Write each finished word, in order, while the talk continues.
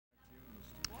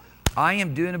I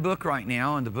am doing a book right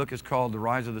now, and the book is called The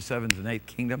Rise of the Seventh and Eighth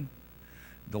Kingdom.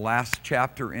 The last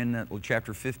chapter in that,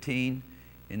 chapter 15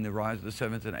 in The Rise of the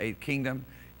Seventh and Eighth Kingdom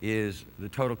is the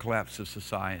total collapse of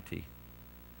society.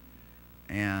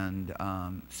 And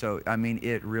so, I mean,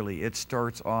 it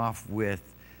starts off with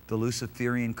the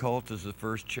Luciferian cult as the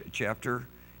first chapter,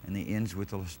 and it ends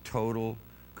with the total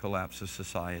collapse of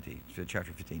society, so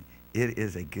chapter 15. It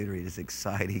is a good read. It's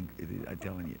exciting, I'm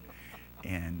telling you.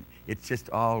 And it's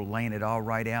just all laying it all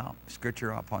right out,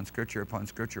 scripture upon scripture upon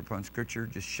scripture upon scripture,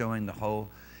 just showing the whole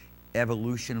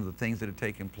evolution of the things that have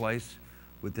taken place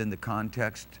within the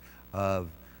context of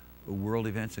world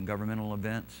events and governmental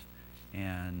events.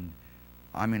 And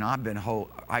I mean,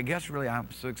 I guess really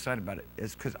I'm so excited about it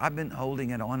is because I've been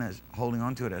holding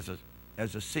on to it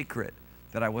as a secret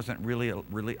that I wasn't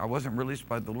released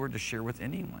by the Lord to share with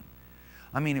anyone.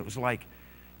 I mean, it was like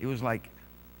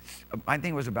I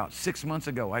think it was about 6 months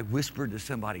ago, I whispered to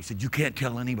somebody, said, "You can't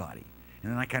tell anybody."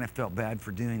 And then I kind of felt bad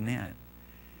for doing that.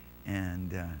 And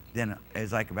then it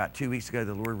was like about 2 weeks ago,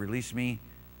 the Lord released me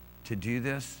to do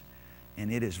this.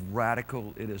 And it is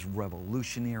radical, it is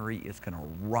revolutionary, it's going to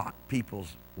rock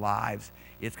people's lives.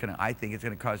 I think it's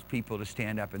going to cause people to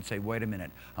stand up and say, "Wait a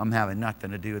minute, I'm having nothing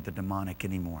to do with the demonic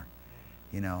anymore."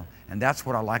 You know, and that's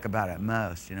what I like about it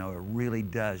most. You know, it really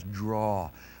does draw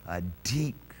a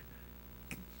deep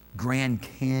Grand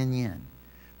Canyon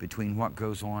between what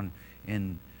goes on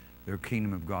in the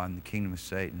kingdom of God and the kingdom of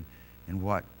Satan, and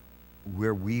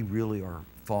where we really are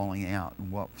falling out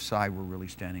and what side we're really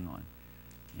standing on.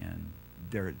 And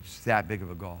there's that big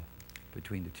of a gulf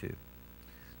between the two.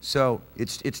 So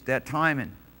it's that time.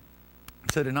 And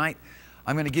so tonight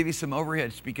I'm going to give you some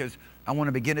overheads because I want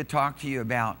to begin to talk to you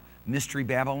about Mystery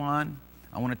Babylon.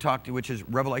 I want to talk to you, which is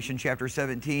Revelation chapter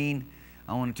 17.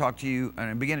 I want to talk to you,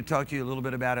 and I began to talk to you a little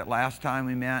bit about it last time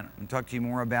we met, and talk to you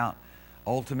more about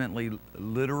ultimately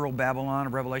literal Babylon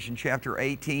of Revelation chapter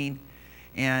 18.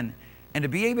 And to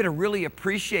be able to really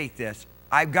appreciate this,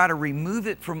 I've got to remove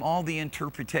it from all the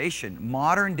interpretation,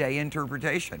 modern day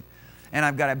interpretation. And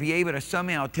I've got to be able to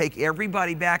somehow take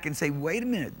everybody back and say, wait a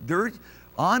minute,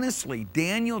 honestly,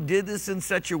 Daniel did this in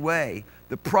such a way,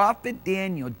 the prophet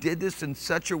Daniel did this in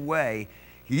such a way,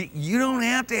 you don't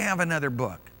have to have another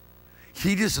book.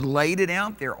 He just laid it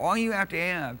out there. All you have to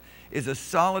have is a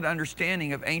solid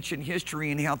understanding of ancient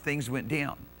history and how things went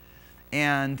down.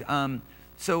 And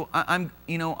so I'm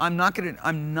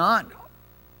not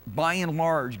by and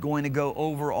large going to go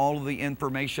over all of the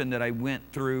information that I went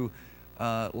through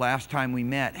last time we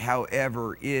met.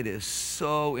 However, it is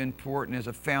so important as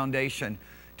a foundation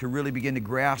to really begin to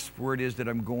grasp where it is that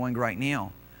I'm going right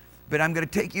now. But I'm going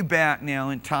to take you back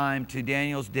now in time to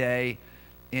Daniel's day,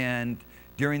 and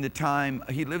during the time,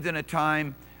 he lived in a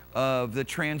time of the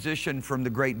transition from the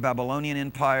great Babylonian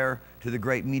Empire to the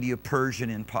great Medo-Persian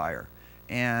Empire.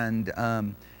 And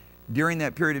during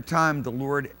that period of time, the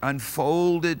Lord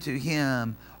unfolded to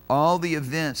him all the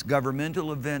events,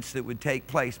 governmental events that would take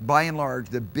place. By and large,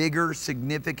 the bigger,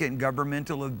 significant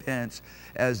governmental events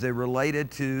as they related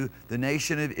to the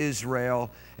nation of Israel,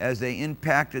 as they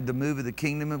impacted the move of the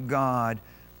kingdom of God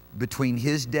between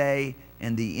his day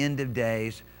and the end of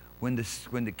days, when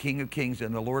the King of Kings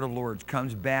and the Lord of Lords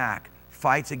comes back,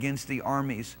 fights against the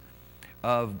armies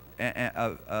of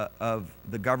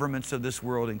the governments of this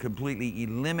world, and completely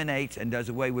eliminates and does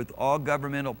away with all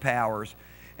governmental powers,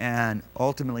 and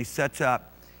ultimately sets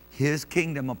up his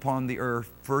kingdom upon the earth,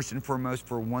 first and foremost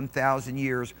for 1,000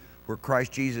 years, where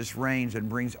Christ Jesus reigns and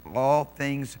brings all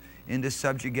things into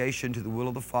subjugation to the will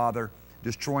of the Father,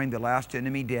 destroying the last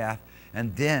enemy, death.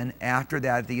 And then after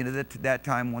that, at the end of that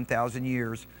time, 1,000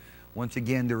 years, once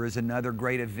again, there is another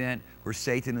great event where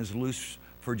Satan is loose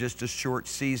for just a short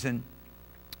season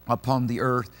upon the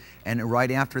earth. And right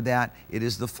after that, it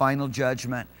is the final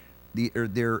judgment. The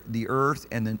earth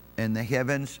and the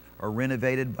heavens are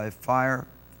renovated by fire.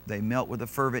 They melt with a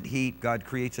fervent heat. God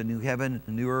creates a new heaven,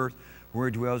 a new earth, where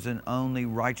he dwells in only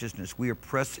righteousness. We are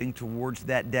pressing towards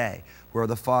that day where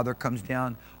the Father comes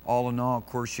down. All in all, of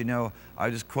course, you know,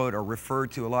 I just quote or refer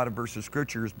to a lot of verses of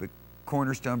scriptures, but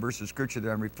cornerstone verse of scripture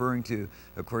that I'm referring to,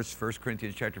 of course, 1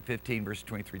 Corinthians chapter 15, verses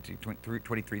 23 through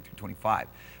 25.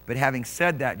 But having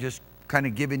said that, just kind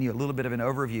of giving you a little bit of an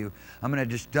overview, I'm going to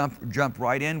just jump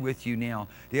right in with you now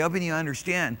to helping you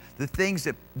understand the things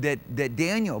that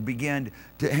Daniel began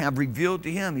to have revealed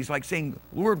to him. He's like saying,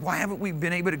 Lord, why haven't we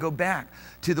been able to go back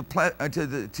to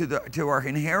our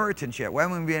inheritance yet? Why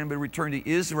haven't we been able to return to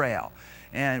Israel?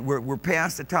 And we're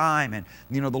past the time. And,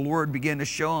 you know, the Lord began to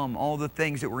show him all the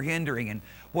things that were hindering. And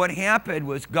what happened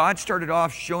was God started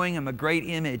off showing him a great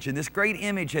image. And this great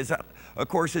image has, of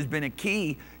course, has been a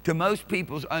key to most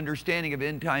people's understanding of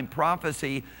end-time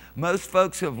prophecy, most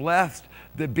folks have left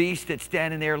the beast that's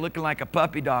standing there looking like a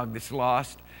puppy dog that's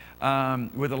lost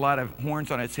with a lot of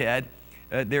horns on its head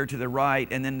there to the right.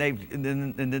 And then,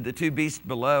 the two beasts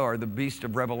below are the beast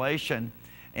of Revelation.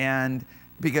 And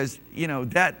because, you know,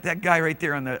 that guy right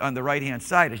there on the right-hand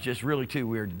side is just really too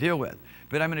weird to deal with.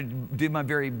 But I'm going to do my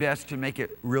very best to make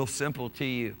it real simple to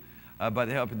you by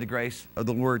the help and the grace of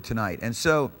the Lord tonight. And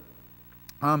so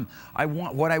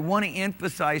what I want to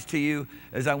emphasize to you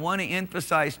is I want to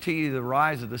emphasize to you the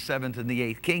rise of the seventh and the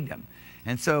eighth kingdom.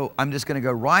 And so I'm just going to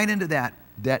go right into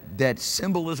that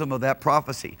symbolism of that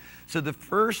prophecy. So the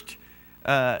first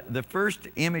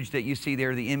image that you see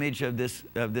there, the image of this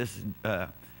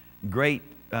great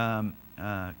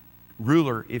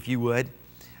ruler, if you would,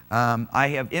 I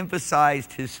have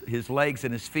emphasized his legs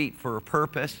and his feet for a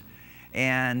purpose.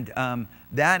 And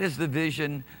that is the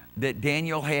vision that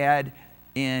Daniel had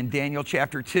in Daniel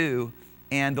chapter 2.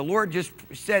 And the Lord just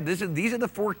said, these are the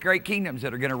four great kingdoms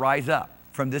that are going to rise up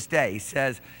from this day. He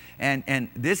says, and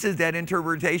this is that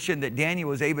interpretation that Daniel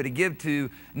was able to give to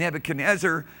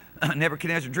Nebuchadnezzar.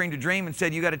 Nebuchadnezzar dreamed a dream and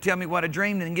said, you got to tell me what I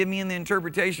dreamed and give me the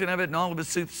interpretation of it. And all of his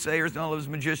soothsayers and all of his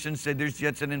magicians said, there's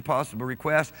yet an impossible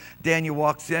request. Daniel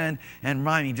walks in, and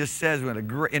he just says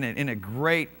in a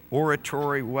great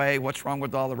oratory way, what's wrong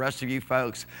with all the rest of you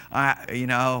folks? You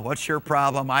know, what's your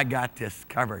problem? I got this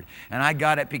covered. And I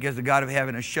got it because the God of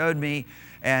heaven has showed me.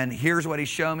 And here's what he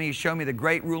showed me. He showed me the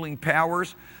great ruling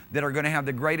powers that are going to have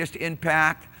the greatest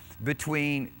impact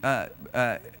between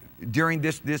during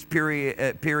this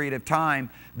period of time,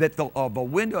 that the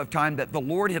window of time that the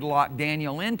Lord had locked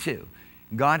Daniel into.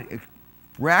 God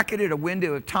bracketed a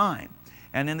window of time.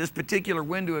 And in this particular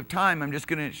window of time, I'm just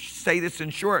going to say this in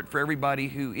short for everybody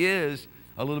who is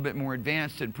a little bit more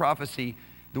advanced in prophecy,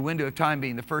 the window of time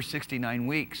being the first 69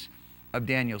 weeks of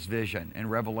Daniel's vision and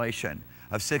revelation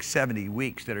of 670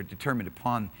 weeks that are determined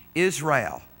upon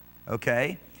Israel,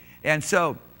 okay? And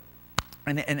so,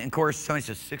 and of course, somebody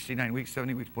says 69 weeks,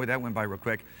 70 weeks. Boy, that went by real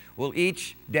quick. Well,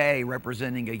 each day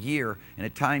representing a year and a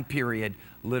time period,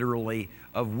 literally,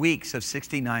 of weeks, of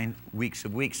 69 weeks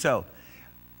of weeks. So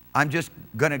I'm just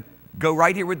going to go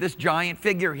right here with this giant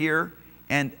figure here.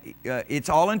 And it's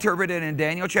all interpreted in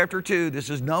Daniel chapter 2. This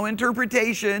is no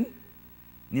interpretation.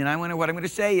 And what I'm going to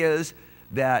say is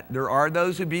that there are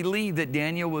those who believe that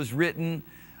Daniel was written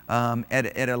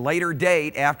at a later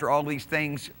date after all these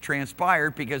things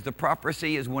transpired, because the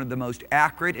prophecy is one of the most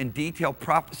accurate and detailed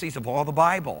prophecies of all the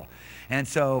Bible. And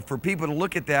so for people to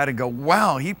look at that and go,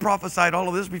 wow, he prophesied all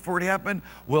of this before it happened?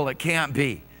 Well, it can't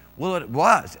be. Well, it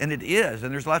was, and it is,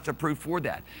 and there's lots of proof for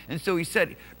that. And so he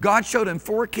said, God showed him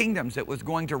four kingdoms that was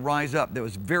going to rise up that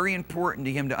was very important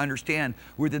to him to understand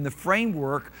within the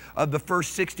framework of the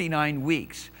first 69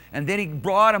 weeks. And then he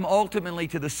brought him ultimately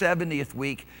to the 70th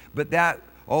week, but that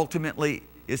ultimately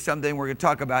is something we're going to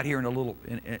talk about here in a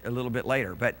little bit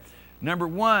later. But number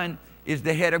one is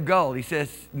the head of gold. He says,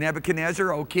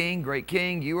 Nebuchadnezzar, O king, great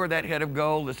king, you are that head of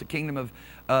gold. It's the kingdom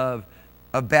of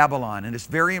Babylon. And it's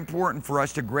very important for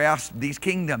us to grasp these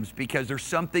kingdoms, because there's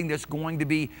something that's going to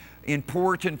be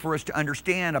important for us to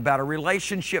understand about a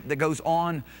relationship that goes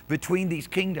on between these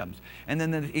kingdoms. And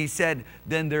then he said,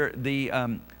 then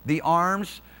the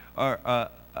arms are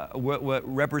what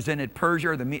represented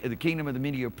Persia, or the kingdom of the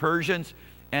Medo-Persians.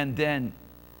 And then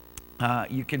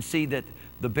you can see that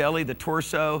the belly, the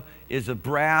torso, is of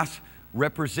brass,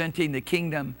 representing the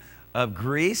kingdom of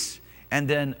Greece. And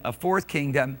then a fourth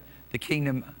kingdom, the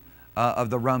kingdom of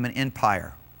the Roman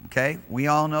Empire. Okay, we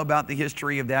all know about the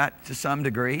history of that to some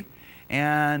degree.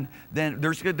 And then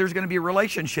there's going to be a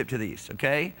relationship to these,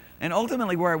 okay? And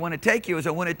ultimately where I want to take you is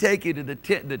I want to take you to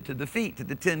the feet, to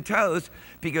the 10 toes,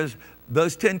 because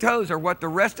those 10 toes are what the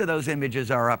rest of those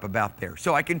images are up about there.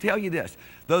 So I can tell you this,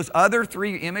 those other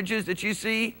three images that you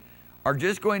see are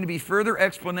just going to be further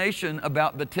explanation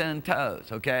about the 10 toes,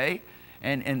 okay?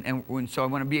 And so I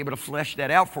want to be able to flesh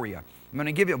that out for you. I'm going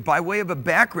to give you, by way of a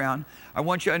background, I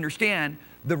want you to understand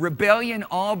the rebellion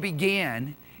all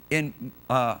began in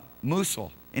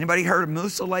Mosul. Anybody heard of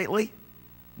Mosul lately?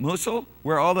 Mosul,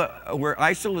 where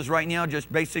ISIL is right now,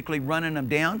 just basically running them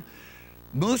down.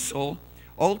 Mosul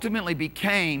ultimately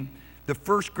became the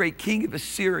first great king of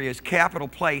Assyria's capital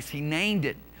place. He named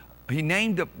it. He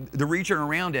named the region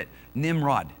around it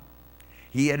Nimrod.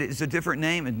 It's a different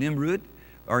name, Nimrud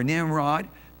or Nimrod,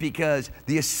 because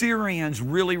the Assyrians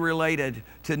really related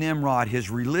to Nimrod, his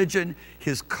religion,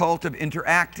 his cult of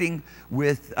interacting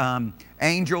with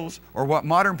angels, or what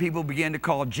modern people began to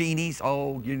call genies.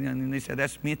 Oh, you know, and they said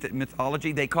that's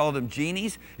mythology. They called them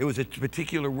genies. It was a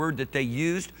particular word that they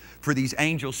used for these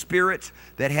angel spirits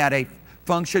that had a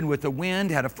function with the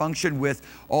wind, had a function with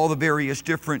all the various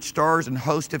different stars and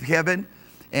host of heaven.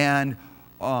 And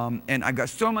I got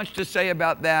so much to say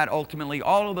about that. Ultimately,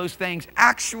 all of those things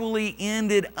actually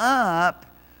ended up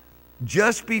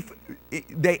just before,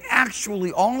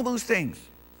 all of those things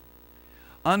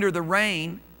under the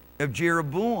reign of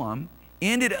Jeroboam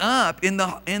ended up in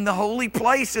the holy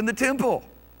place in the temple.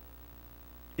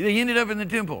 They ended up in the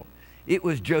temple. It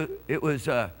was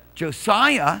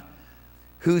Josiah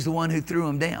who's the one who threw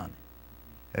them down.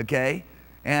 Okay?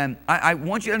 And I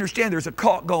want you to understand there's a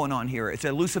cult going on here. It's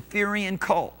a Luciferian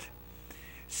cult.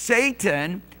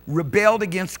 Satan rebelled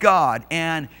against God,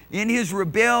 and in his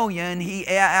rebellion, he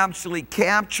actually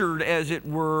captured, as it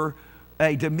were,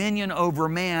 a dominion over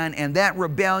man, and that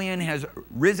rebellion has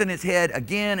risen its head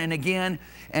again and again,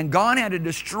 and God had to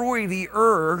destroy the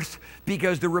earth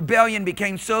because the rebellion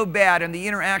became so bad and the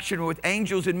interaction with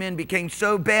angels and men became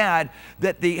so bad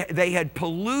that they had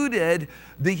polluted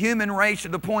the human race to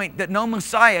the point that no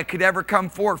Messiah could ever come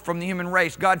forth from the human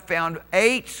race. God found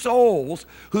 8 souls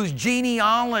whose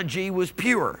genealogy was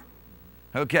pure.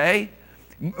 Okay?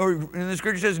 And the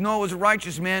scripture says Noah was a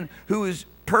righteous man who was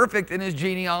perfect in his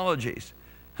genealogies.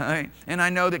 Right? And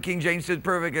I know that King James says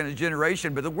perfect in his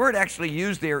generation, but the word actually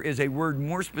used there is a word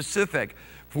more specific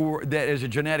for that is a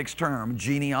genetics term,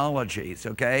 genealogies,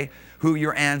 okay? Who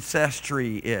your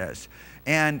ancestry is.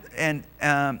 And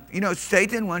you know,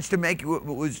 Satan wants to make what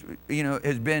was, you know,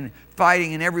 has been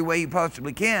fighting in every way he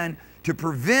possibly can to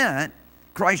prevent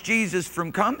Christ Jesus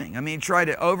from coming. I mean, try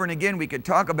to over and again we could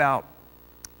talk about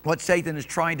what Satan is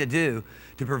trying to do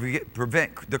to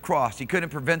prevent the cross. He couldn't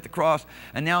prevent the cross,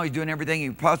 and now he's doing everything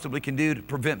he possibly can do to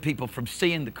prevent people from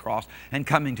seeing the cross and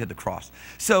coming to the cross.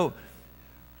 So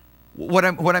what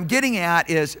I'm getting at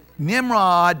is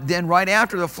Nimrod, then right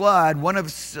after the flood, one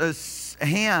of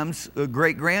Ham's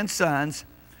great-grandsons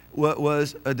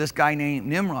was this guy named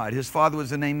Nimrod. His father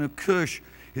was the name of Cush.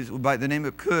 By the name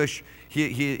of Cush,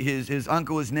 his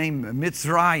uncle was named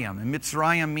Mitzrayim, and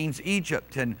Mitzrayim means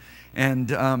Egypt.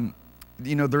 And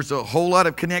you know, there's a whole lot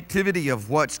of connectivity of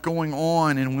what's going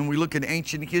on, and when we look at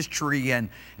ancient history and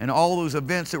all those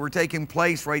events that were taking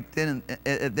place right then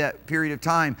at that period of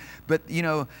time. But you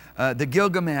know, the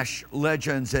Gilgamesh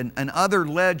legends and other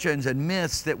legends and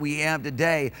myths that we have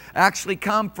today actually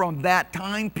come from that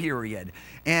time period.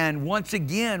 And once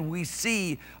again, we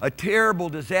see a terrible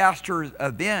disaster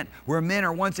event where men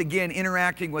are once again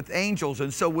interacting with angels.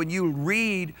 And so when you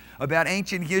read about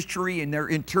ancient history and they're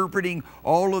interpreting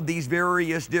all of these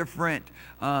various different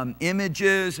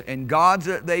images and gods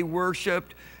that they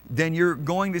worshiped, then you're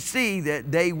going to see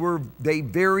that they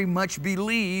very much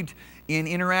believed in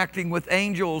interacting with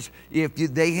angels. If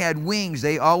they had wings,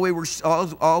 they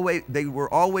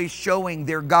were always showing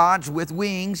their gods with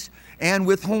wings and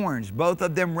with horns, both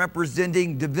of them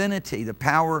representing divinity, the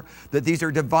power that these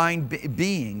are divine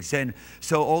beings. And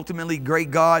so ultimately, great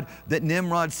God that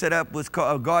Nimrod set up was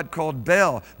a god called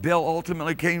Bel. Bel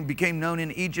ultimately became known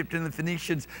in Egypt and the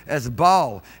Phoenicians as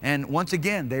Baal. And once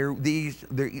again,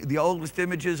 the oldest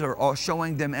images are all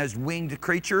showing them as winged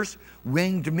creatures,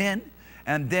 winged men.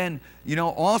 And then, you know,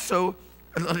 also,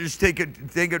 let's just take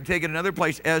it another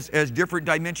place as different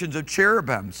dimensions of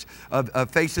cherubims,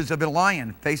 of faces of a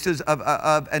lion, faces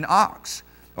of an ox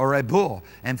or a bull,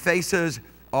 and faces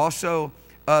also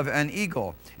of an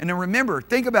eagle. And then remember,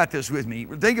 think about this with me.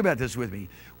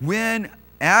 When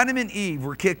Adam and Eve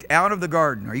were kicked out of the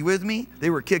garden, are you with me?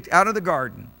 They were kicked out of the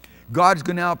garden. God's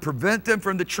going to now prevent them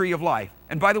from the tree of life.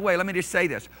 And by the way, let me just say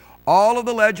this. All of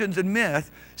the legends and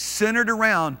myth centered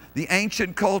around the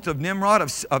ancient cult of Nimrod,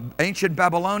 of ancient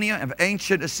Babylonia, of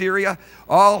ancient Assyria,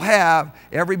 all have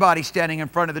everybody standing in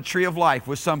front of the tree of life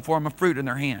with some form of fruit in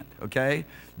their hand, okay?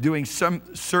 Doing some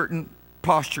certain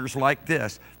postures like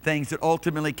this, things that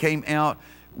ultimately came out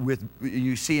with,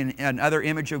 you see another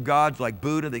image of gods like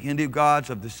Buddha, the Hindu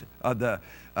gods, of the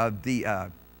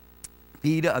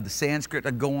Veda, of the Sanskrit.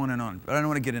 I go on and on, but I don't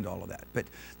want to get into all of that. But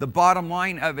the bottom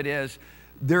line of it is,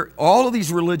 all of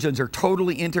these religions are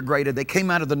totally integrated. They came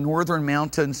out of the northern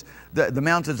mountains, the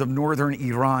mountains of northern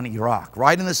Iran, Iraq,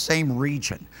 right in the same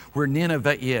region where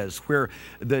Nineveh is, where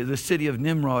the city of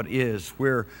Nimrod is,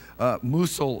 where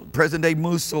Mosul, present-day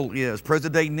Mosul is,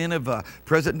 present-day Nineveh,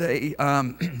 present-day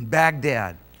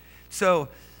Baghdad. So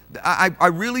I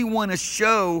really want to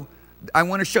show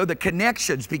the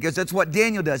connections, because that's what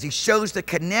Daniel does. He shows the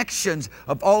connections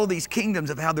of all of these kingdoms,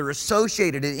 of how they're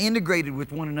associated and integrated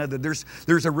with one another.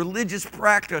 There's a religious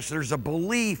practice, there's a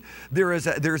belief, there's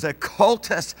a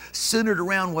cultus centered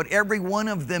around what every one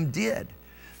of them did.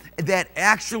 that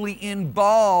actually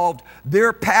involved,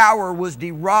 their power was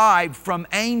derived from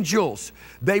angels.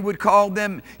 They would call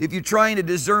them, if you're trying to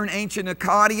discern ancient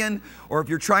Akkadian, or if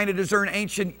you're trying to discern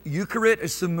ancient Eucharit, a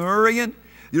Sumerian,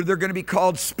 they're going to be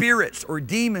called spirits or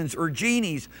demons or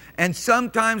genies. And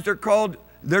sometimes they're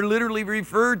literally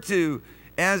referred to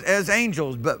as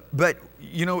angels. But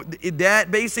you know,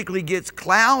 that basically gets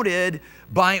clouded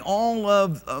by all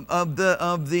of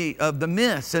the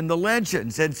myths and the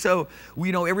legends. And so,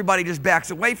 you know, everybody just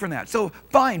backs away from that. So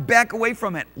fine, back away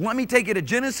from it. Let me take you to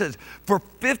Genesis. For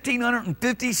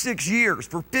 1,556 years,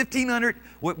 for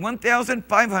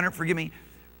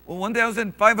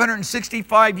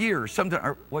 1,565 years.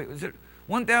 Wait, was it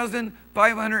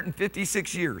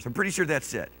 1,556 years? I'm pretty sure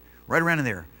that's it. Right around in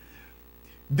there.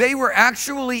 They were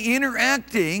actually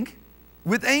interacting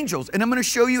with angels. And I'm going to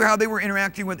show you how they were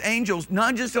interacting with angels,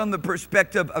 not just on the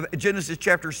perspective of Genesis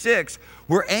chapter 6,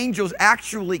 where angels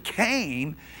actually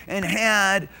came and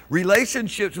had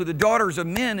relationships with the daughters of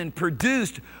men and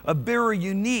produced a very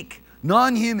unique,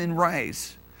 non-human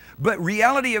race. But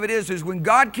reality of it is when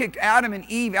God kicked Adam and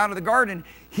Eve out of the garden,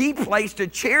 He placed a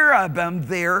cherubim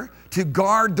there to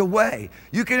guard the way.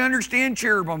 You can understand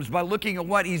cherubims by looking at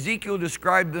what Ezekiel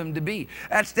described them to be.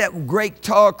 That's that great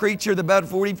tall creature, about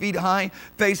 40 feet high,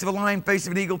 face of a lion, face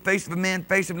of an eagle, face of a man,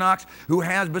 face of an ox, who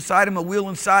has beside him a wheel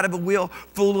inside of a wheel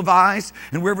full of eyes.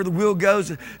 And wherever the wheel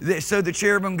goes, so the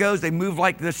cherubim goes, they move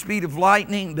like the speed of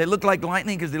lightning. They look like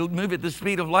lightning because they move at the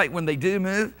speed of light when they do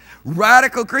move.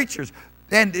 Radical creatures.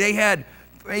 And they had,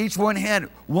 each one had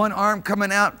one arm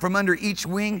coming out from under each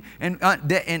wing, and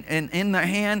in their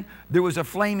hand there was a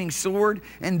flaming sword,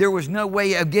 and there was no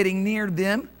way of getting near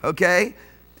them, okay?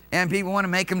 And people want to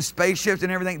make them spaceships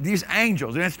and everything. These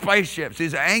angels, and spaceships,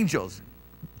 these are angels,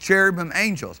 cherubim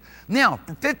angels. Now,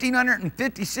 for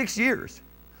 1,556 years,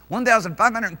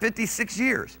 1,556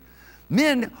 years,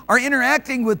 men are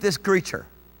interacting with this creature,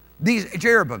 these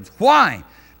cherubims. Why?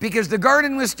 Because the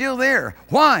garden was still there.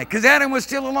 Why? Because Adam was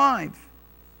still alive.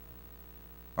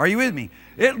 Are you with me?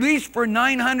 At least for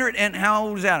 900 and how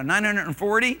old was Adam?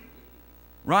 940?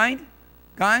 Right?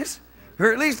 Guys?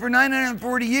 For at least for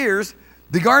 940 years,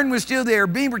 the garden was still there,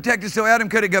 being protected so Adam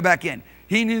couldn't go back in.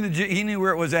 He knew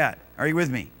where it was at. Are you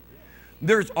with me?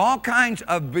 There's all kinds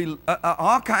of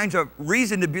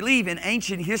reason to believe in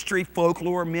ancient history,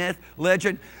 folklore, myth,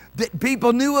 legend, that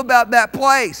people knew about that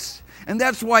place. And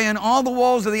that's why on all the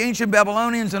walls of the ancient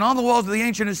Babylonians and all the walls of the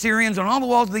ancient Assyrians and all the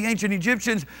walls of the ancient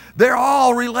Egyptians, they're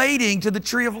all relating to the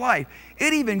tree of life.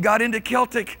 It even got into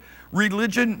Celtic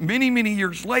religion many, many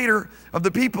years later of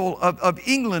the people of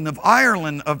England, of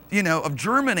Ireland, of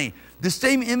Germany. The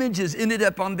same images ended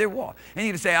up on their wall. And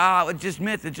you say, it's just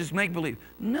myth, it's just make-believe.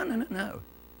 No.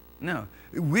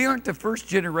 We aren't the first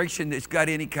generation that's got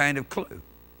any kind of clue.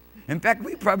 In fact,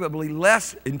 we're probably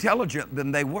less intelligent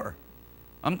than they were.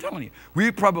 I'm telling you,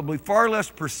 we're probably far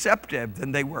less perceptive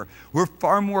than they were. We're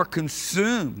far more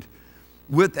consumed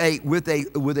with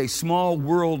a small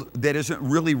world that isn't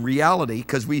really reality,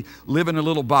 because we live in a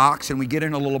little box, and we get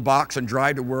in a little box and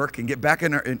drive to work and get back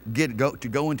in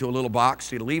go into a little box,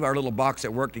 to leave our little box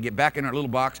at work, to get back in our little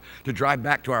box, to drive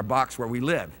back to our box where we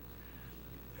live.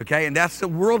 Okay, and that's the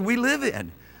world we live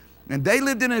in. And they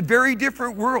lived in a very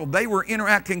different world. They were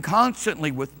interacting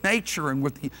constantly with nature and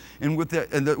with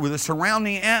the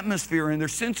surrounding atmosphere, and their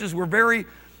senses were very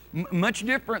much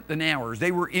different than ours.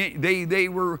 They were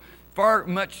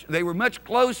much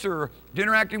closer to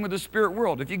interacting with the spirit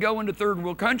world. If you go into third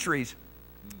world countries,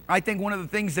 I think one of the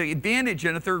things, the advantage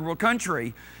in a third world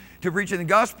country to preaching the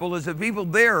gospel is that people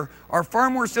there are far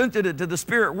more sensitive to the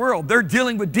spirit world. They're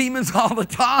dealing with demons all the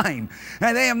time.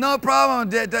 And they have no problem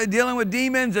dealing with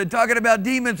demons and talking about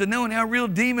demons and knowing how real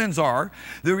demons are.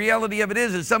 The reality of it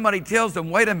is somebody tells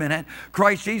them, wait a minute,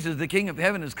 Christ Jesus, the King of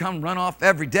heaven, has come run off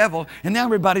every devil, and now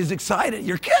everybody's excited.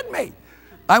 You're kidding me.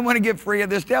 I want to get free of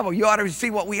this devil. You ought to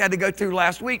see what we had to go through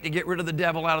last week to get rid of the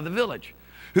devil out of the village,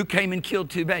 who came and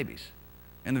killed 2 babies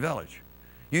in the village.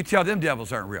 You tell them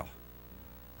devils aren't real.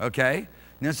 Okay?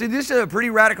 Now see, this is a pretty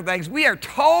radical thing. We are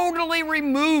totally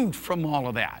removed from all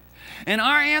of that. And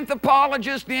our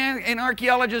anthropologists and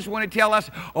archaeologists want to tell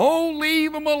us, oh,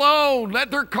 leave them alone.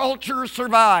 Let their culture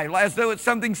survive, as though it's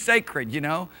something sacred, you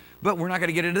know. But we're not going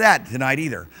to get into that tonight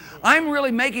either. I'm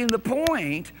really making the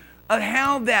point of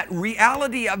how that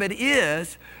reality of it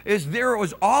is there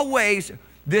was always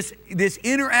this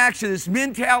interaction, this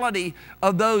mentality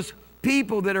of those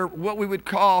people that are what we would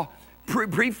call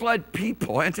pre-flood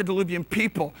people, antediluvian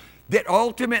people, that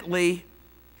ultimately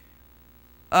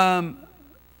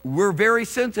were very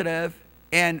sensitive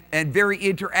and very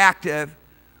interactive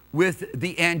with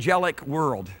the angelic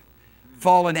world,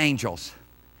 fallen angels.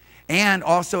 And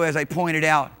also, as I pointed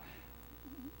out,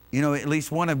 you know, at least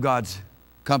one of God's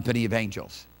company of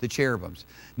angels, the cherubims.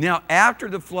 Now, after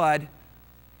the flood,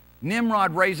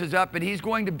 Nimrod raises up and he's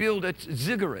going to build a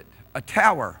ziggurat, a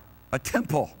tower, a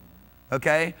temple,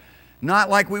 okay? Not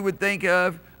like we would think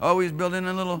of, oh, he's building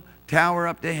a little tower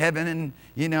up to heaven and,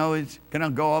 you know, it's going to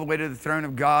go all the way to the throne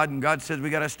of God. And God says we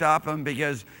got to stop him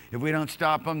because if we don't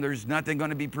stop him, there's nothing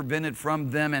going to be prevented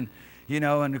from them. And, you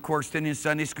know, and of course, then in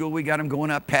Sunday school, we got him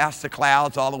going up past the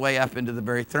clouds all the way up into the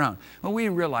very throne. Well, we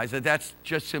realize that that's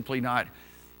just simply not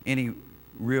any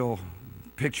real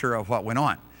picture of what went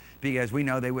on, because we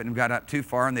know they wouldn't have got up too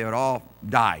far and they would all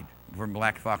died from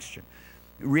lack of oxygen.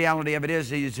 The reality of it is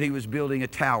he was building a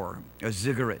tower, a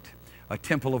ziggurat, a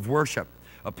temple of worship,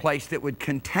 a place that would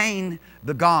contain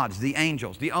the gods, the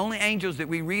angels. The only angels that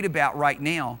we read about right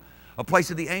now, a place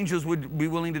that the angels would be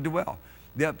willing to dwell.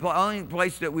 The only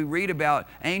place that we read about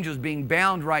angels being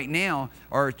bound right now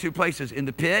are two places, in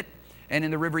the pit and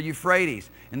in the river Euphrates.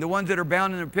 And the ones that are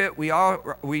bound in the pit,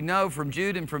 we know from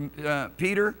Jude and from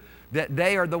Peter that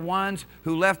they are the ones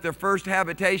who left their first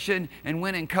habitation and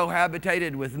went and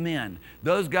cohabitated with men.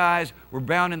 Those guys were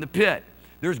bound in the pit.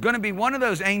 There's going to be one of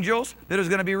those angels that is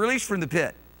going to be released from the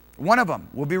pit. One of them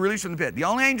will be released from the pit. The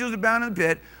only angels that are bound in the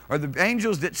pit are the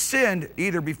angels that sinned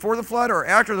either before the flood or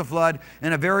after the flood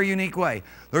in a very unique way.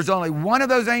 There's only one of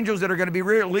those angels that are going to be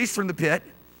released from the pit,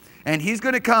 and he's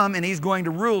going to come and he's going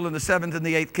to rule in the 7th and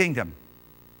the 8th kingdom,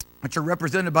 which are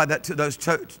represented by those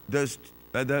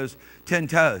 10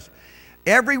 toes.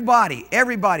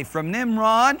 Everybody from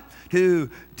Nimrod to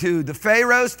the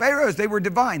Pharaohs. Pharaohs, they were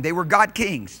divine. They were God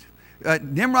kings.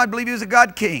 Nimrod believed he was a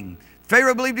God king.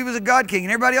 Pharaoh believed he was a God king,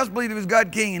 and everybody else believed he was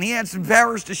God king, and he had some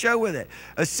powers to show with it.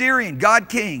 Assyrian, God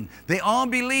king. They all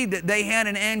believed that they had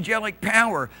an angelic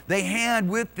power. They had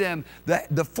with them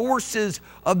the forces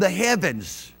of the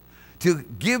heavens to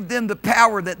give them the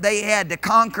power that they had to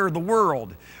conquer the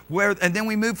world. And then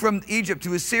we moved from Egypt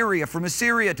to Assyria, from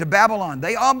Assyria to Babylon.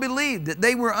 They all believed that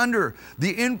they were under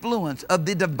the influence of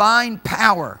the divine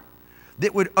power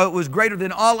that was greater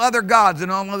than all other gods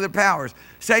and all other powers.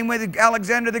 Same with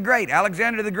Alexander the Great.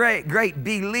 Alexander the Great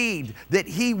believed that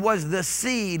he was the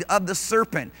seed of the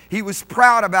serpent. He was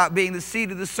proud about being the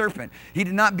seed of the serpent. He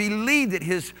did not believe that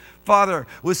his father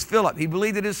was Philip. He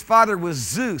believed that his father was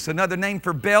Zeus, another name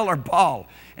for Baal or Baal.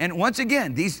 And once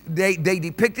again, they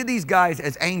depicted these guys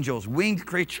as angels, winged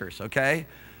creatures, okay?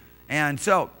 And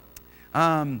so,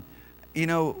 you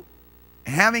know,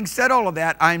 having said all of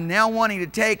that, I'm now wanting to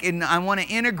take and I want to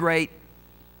integrate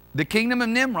the kingdom of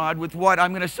Nimrod with what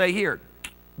I'm going to say here.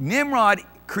 Nimrod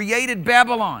created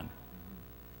Babylon.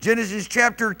 Genesis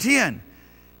chapter 10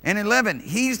 and 11.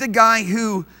 He's the guy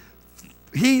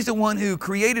he's the one who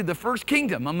created the first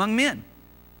kingdom among men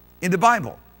in the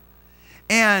Bible.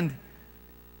 And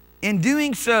in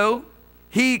doing so,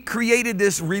 he created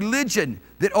this religion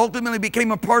that ultimately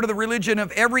became a part of the religion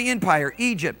of every empire: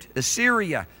 Egypt,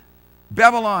 Assyria,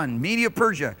 Babylon, Media,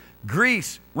 Persia,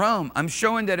 Greece, Rome. I'm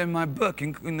showing that in my book,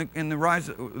 in the rise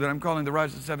that I'm calling The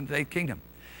Rise of the 7th and 8th Kingdom.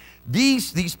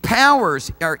 These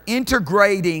powers are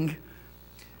integrating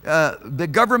the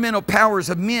governmental powers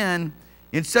of men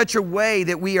in such a way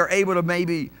that we are able to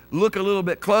maybe look a little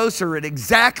bit closer at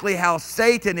exactly how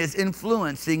Satan is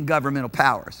influencing governmental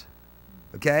powers.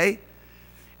 Okay?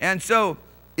 And so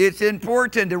it's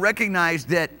important to recognize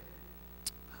that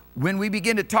when we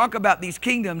begin to talk about these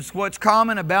kingdoms, what's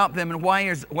common about them and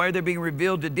why they're being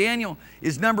revealed to Daniel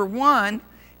is, number one,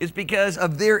 is because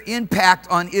of their impact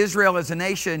on Israel as a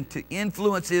nation, to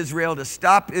influence Israel, to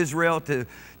stop Israel, to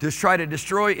try to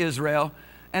destroy Israel.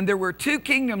 And there were two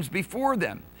kingdoms before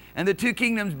them. And the two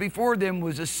kingdoms before them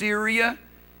was Assyria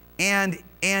and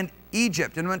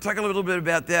Egypt. And I'm going to talk a little bit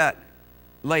about that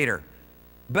later.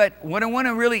 But what I want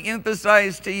to really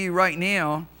emphasize to you right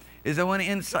now is I want to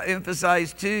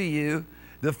emphasize to you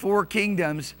the four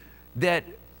kingdoms that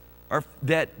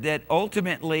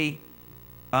ultimately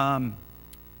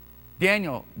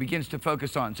Daniel begins to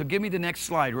focus on. So give me the next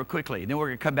slide real quickly, and then we're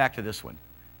going to come back to this one.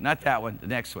 Not that one, the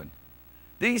next one.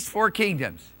 These four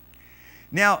kingdoms.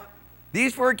 Now,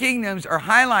 these four kingdoms are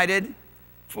highlighted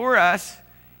for us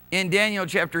in Daniel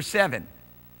chapter 7.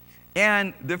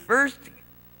 And the first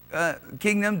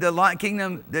kingdom, the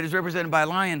kingdom that is represented by a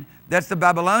lion, that's the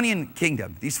Babylonian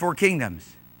kingdom, these four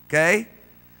kingdoms, okay?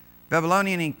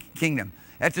 Babylonian kingdom.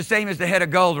 That's the same as the head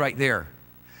of gold right there.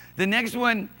 The next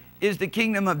one is the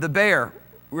kingdom of the bear,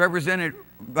 represented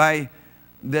by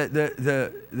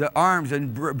the arms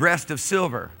and breast of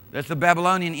silver. That's the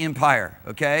Babylonian Empire,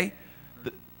 okay?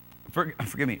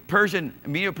 Forgive me,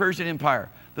 Medo-Persian Empire.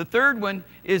 The third one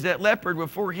is that leopard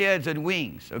with four heads and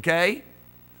wings, okay?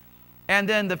 And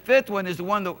then the fifth one is the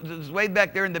one that's way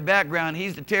back there in the background.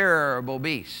 He's the terrible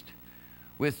beast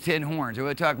with 10 horns.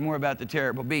 We'll talk more about the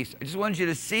terrible beast. I just want you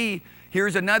to see,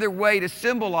 here's another way to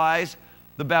symbolize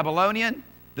the Babylonian,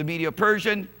 the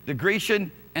Medo-Persian, the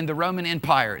Grecian, and the Roman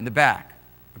Empire in the back.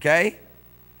 Okay?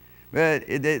 But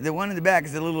the one in the back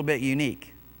is a little bit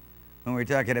unique when we're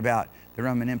talking about the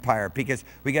Roman Empire, because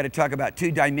we got to talk about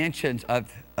two dimensions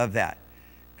of that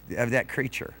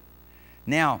creature.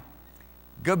 Now,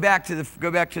 go back to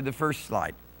the first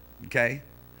slide. Okay?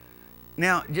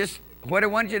 Now, just what I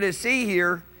want you to see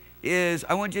here is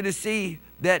I want you to see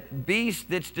that beast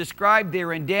that's described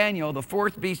there in Daniel, the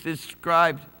fourth beast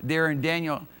described there in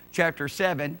Daniel chapter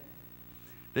 7,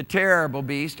 the terrible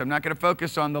beast. I'm not going to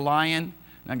focus on the lion.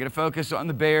 I'm not going to focus on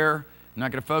the bear. I'm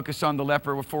not going to focus on the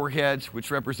leper with 4 heads,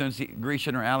 which represents the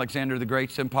Grecian or Alexander the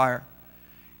Great's empire.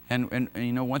 And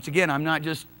you know, once again, I'm not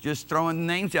just throwing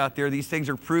names out there. These things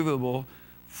are provable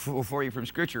for you from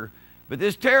Scripture. But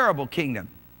this terrible kingdom.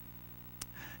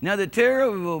 Now, the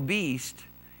terrible beast,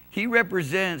 he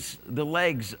represents the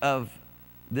legs of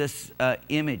this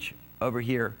image over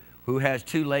here who has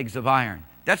 2 legs of iron.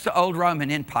 That's the old Roman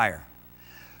Empire.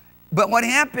 But what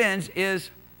happens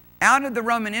is out of the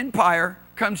Roman Empire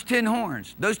comes 10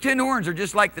 horns. Those 10 horns are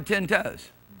just like the 10 toes.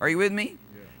 Are you with me?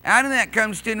 Yeah. Out of that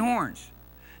comes 10 horns.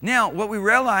 Now, what we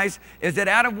realize is that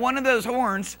out of one of those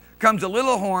horns comes a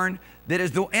little horn that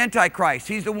is the Antichrist.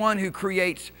 He's the one who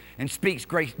creates and speaks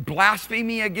great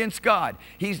blasphemy against God.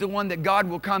 He's the one that God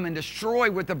will come and destroy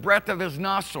with the breath of his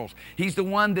nostrils. He's the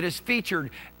one that is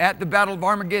featured at the Battle of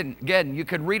Armageddon. You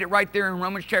could read it right there in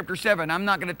Romans chapter 7. I'm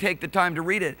not going to take the time to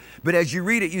read it, but as you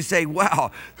read it, you say, wow,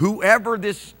 whoever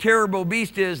this terrible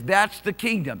beast is, that's the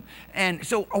kingdom. And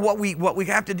so what we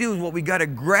have to do is what we got to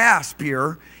grasp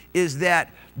here is that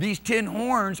these 10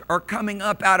 horns are coming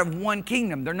up out of one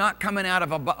kingdom. They're not coming out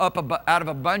of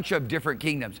a bunch of different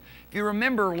kingdoms. If you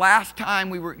remember last time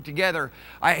we were together,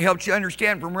 I helped you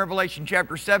understand from Revelation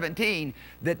chapter 17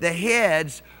 that the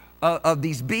heads of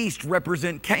these beasts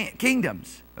represent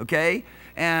kingdoms, okay?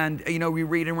 And, you know, we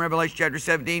read in Revelation chapter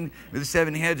 17, the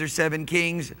 7 heads are 7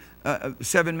 kings,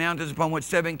 7 mountains upon which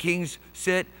 7 kings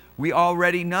sit. We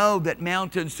already know that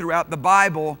mountains throughout the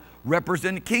Bible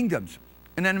represent kingdoms.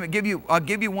 And then I'll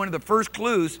give you one of the first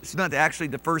clues. It's not actually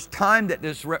the first time that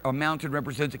this mountain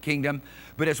represents a kingdom,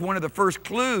 but it's one of the first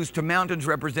clues to mountains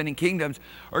representing kingdoms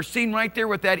are seen right there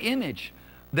with that image,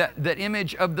 that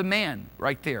image of the man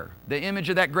right there, the image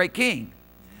of that great king.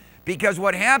 Because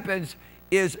what happens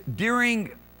is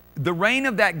during the reign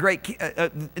of that great,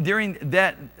 during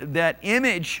that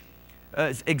image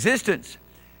existence,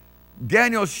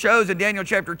 Daniel shows in Daniel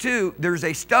chapter 2, there's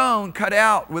a stone cut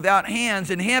out without hands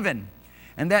in heaven.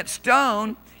 And that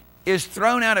stone is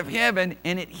thrown out of heaven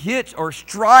and it hits or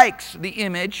strikes the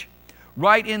image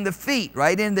right in the feet,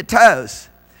 right in the toes.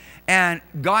 And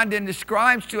God then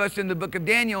describes to us in the book of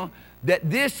Daniel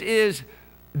that this is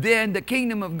then the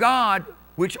kingdom of God,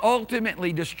 which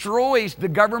ultimately destroys the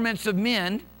governments of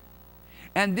men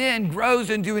and then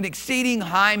grows into an exceeding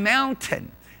high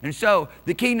mountain. And so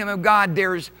the kingdom of God,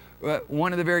 there's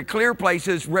one of the very clear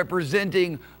places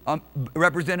represented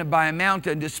by a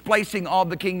mountain displacing all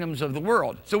the kingdoms of the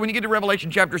world. So when you get to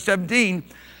Revelation chapter 17,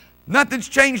 nothing's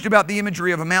changed about the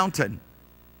imagery of a mountain.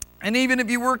 And even if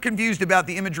you were confused about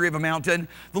the imagery of a mountain,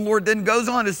 the Lord then goes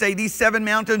on to say these 7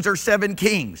 mountains are 7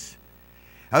 kings.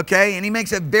 Okay, and he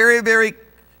makes it very, very,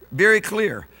 very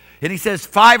clear. And he says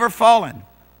 5 are fallen,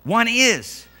 1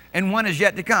 is, and 1 is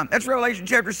yet to come. That's Revelation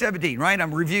chapter 17, right?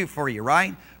 I'm review for you,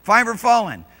 right? 5 are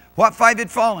fallen. What 5 had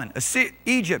fallen?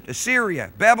 Egypt,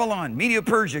 Assyria, Babylon,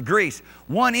 Medo-Persia, Greece.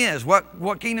 1 is.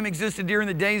 What kingdom existed during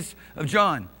the days of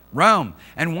John? Rome.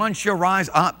 And 1 shall rise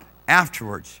up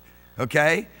afterwards.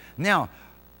 Okay? Now,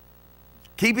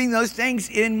 keeping those things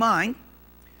in mind,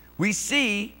 we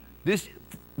see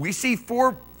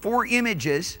four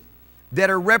images that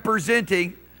are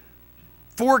representing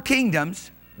 4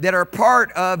 kingdoms that are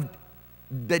part of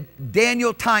the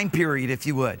Daniel time period, if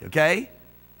you would. Okay?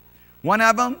 One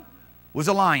of them was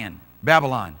a lion,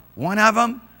 Babylon. One of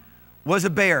them was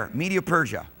a bear,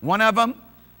 Medo-Persia. One of them,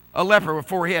 a leper with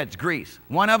 4 heads, Greece.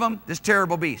 One of them, this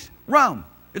terrible beast, Rome.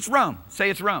 It's Rome. Say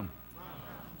it's Rome.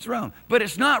 It's Rome. But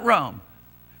it's not Rome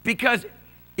because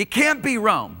it can't be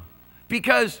Rome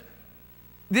because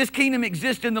this kingdom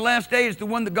exists in the last days, the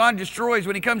one that God destroys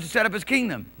when he comes to set up his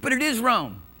kingdom. But it is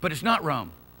Rome, but it's not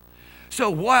Rome. So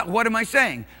what am I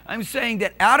saying? I'm saying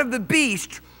that out of the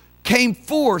beast came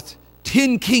forth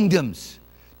 10 kingdoms,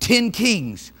 10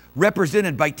 kings,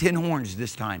 represented by 10 horns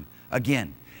this time,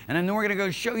 again. And then we're going to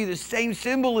go show you the same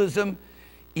symbolism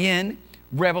in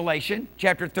Revelation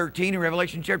chapter 13 and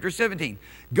Revelation chapter 17.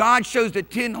 God shows the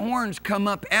 10 horns come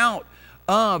up out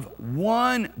of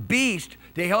one beast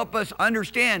to help us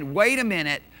understand, wait a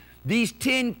minute, these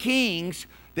 10 kings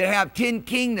that have 10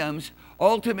 kingdoms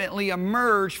ultimately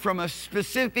emerge from a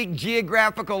specific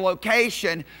geographical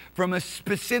location, from a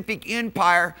specific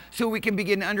empire, so we can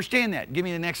begin to understand that. Give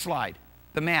me the next slide,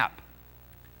 the map.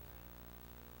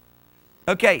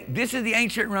 Okay, this is the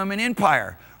ancient Roman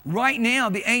Empire. Right now,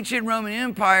 the ancient Roman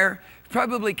Empire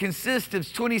probably consists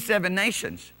of 27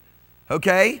 nations.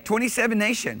 Okay, 27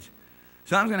 nations.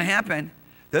 Something's going to happen.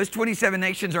 Those 27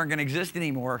 nations aren't going to exist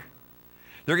anymore.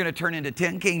 They're going to turn into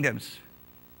 10 kingdoms.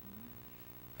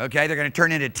 Okay, they're going to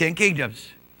turn into 10 kingdoms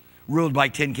ruled by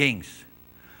 10 kings.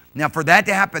 Now, for that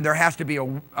to happen, there has to be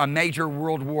a major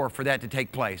world war for that to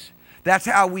take place. That's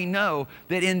how we know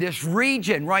that in this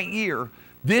region right here,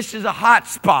 this is a hot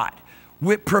spot.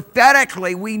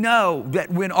 Prophetically, we know that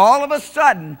when all of a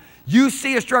sudden you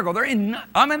see a struggle,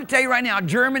 I'm going to tell you right now,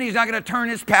 Germany's not going to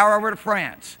turn its power over to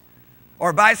France,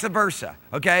 or vice versa,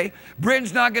 okay?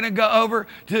 Britain's not going to go over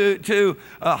to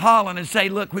Holland and say,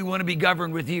 look, we want to be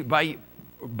governed with you by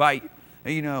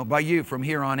you from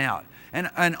here on out.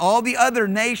 And all the other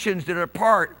nations that are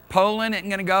part, Poland isn't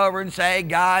going to go over and say,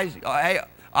 guys, hey,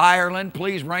 Ireland,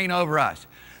 please reign over us.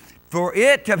 For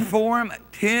it to form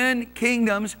 10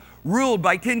 kingdoms ruled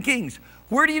by 10 kings.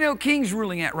 Where do you know kings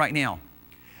ruling at right now?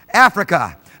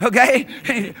 Africa,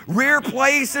 okay? Rare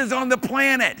places on the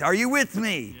planet. Are you with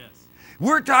me? Yes.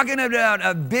 We're talking about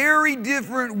a very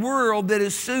different world that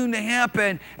is soon to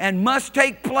happen and must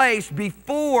take place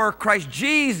before Christ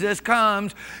Jesus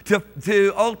comes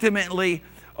to ultimately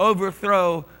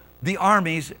overthrow the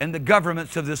armies and the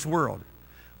governments of this world.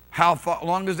 How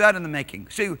long is that in the making?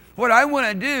 See, what I want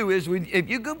to do is, if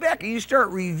you go back and you start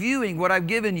reviewing what I've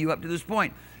given you up to this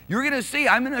point, you're going to see,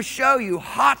 I'm going to show you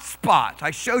hot spots.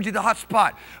 I showed you the hot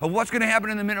spot of what's going to happen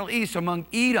in the Middle East among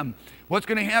Edom, what's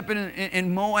going to happen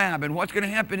in Moab, and what's going to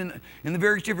happen in the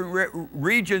various different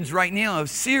regions right now of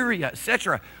Syria,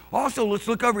 etc. Also, let's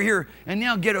look over here and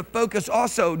now get a focus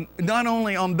also not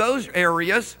only on those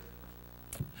areas,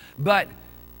 but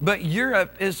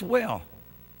Europe as well,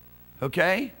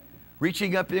 okay?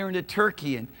 Reaching up there into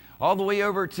Turkey and all the way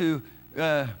over to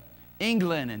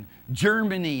England and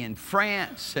Germany and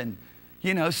France and,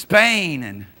 Spain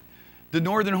and the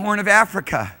northern horn of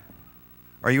Africa.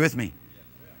 Are you with me?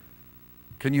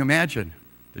 Can you imagine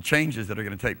the changes that are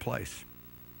going to take place?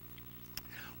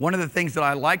 One of the things that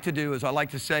I like to do is I like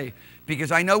to say,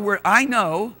 because I know where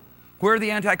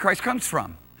the Antichrist comes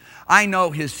from. I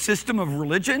know his system of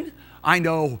religion. I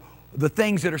know the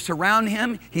things that are surrounding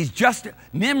him.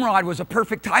 Nimrod was a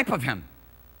perfect type of him.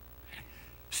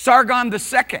 Sargon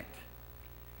II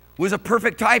was a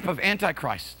perfect type of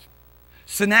Antichrist.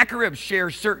 Sennacherib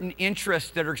shares certain interests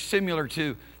that are similar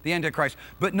to the Antichrist.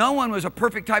 But no one was a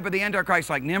perfect type of the Antichrist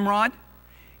like Nimrod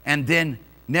and then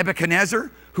Nebuchadnezzar,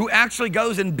 who actually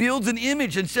goes and builds an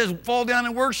image and says, fall down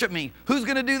and worship me. Who's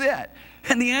going to do that?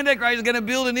 And the Antichrist is going to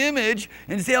build an image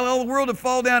and tell all the world to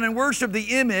fall down and worship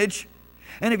the image.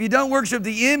 And if you don't worship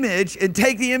the image and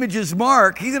take the image's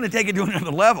mark, he's going to take it to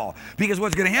another level. Because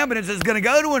what's going to happen is it's going to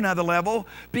go to another level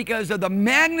because of the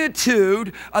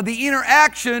magnitude of the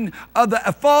interaction of the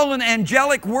fallen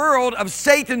angelic world of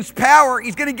Satan's power.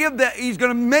 He's going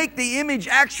to make the image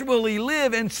actually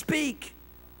live and speak.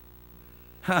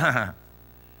 And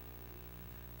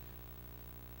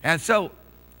so,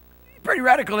 pretty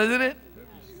radical, isn't it?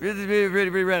 It's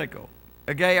pretty radical.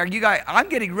 Okay, are you guys? I'm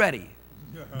getting ready.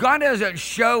 God doesn't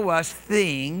show us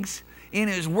things in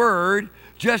His Word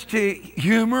just to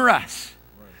humor us.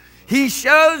 He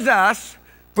shows us,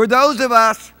 for those of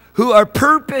us who are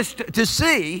purposed to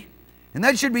see, and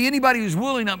that should be anybody who's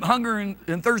willing to hunger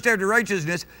and thirst after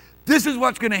righteousness, this is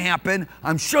what's going to happen.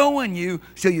 I'm showing you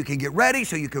so you can get ready,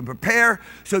 so you can prepare,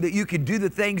 so that you can do the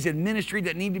things in ministry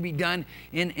that need to be done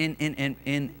in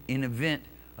event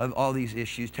of all these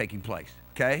issues taking place.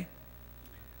 Okay?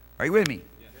 Are you with me?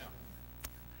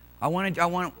 The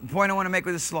point I want to make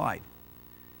with this slide.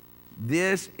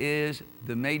 This is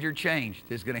the major change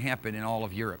that's going to happen in all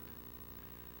of Europe.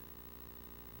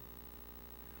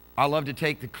 I like to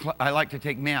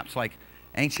take maps like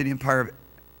ancient empire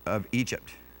of Egypt,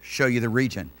 show you the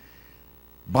region.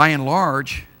 By and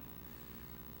large,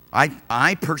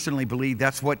 I personally believe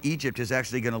that's what Egypt is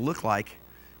actually going to look like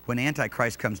when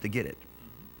Antichrist comes to get it.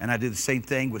 And I do the same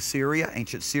thing with Syria,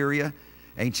 ancient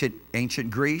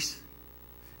Greece,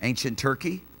 ancient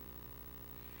Turkey.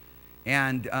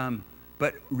 And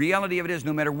but reality of it is,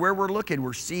 no matter where we're looking,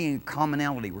 we're seeing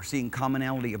commonality. We're seeing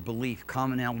commonality of belief,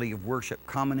 commonality of worship,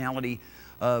 commonality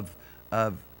of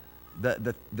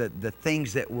the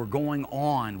things that were going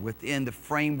on within the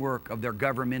framework of their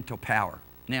governmental power.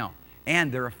 Now,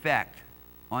 and their effect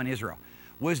on Israel.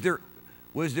 Was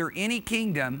there any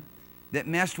kingdom that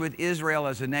messed with Israel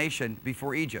as a nation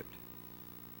before Egypt?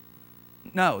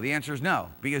 No, the answer is no,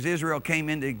 because Israel came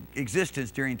into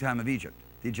existence during the time of Egypt,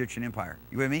 the Egyptian Empire.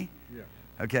 You with me? Yeah.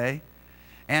 Okay?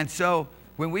 And so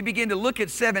when we begin to look at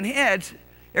 7 heads,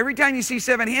 every time you see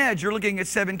 7 heads, you're looking at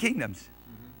 7 kingdoms.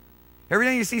 Every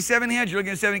time you see 7 heads, you're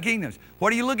looking at 7 kingdoms.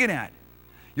 What are you looking at?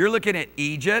 You're looking at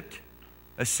Egypt,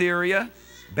 Assyria,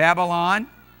 Babylon,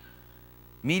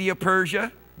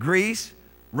 Medo-Persia, Greece,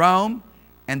 Rome,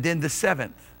 and then the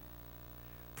 7th,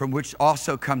 from which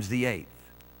also comes the 8th.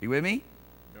 You with me?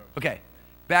 Yeah. Okay,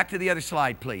 back to the other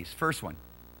slide, please. First one.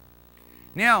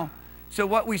 Now, so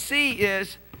what we see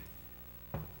is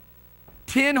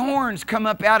 10 horns come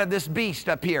up out of this beast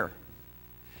up here.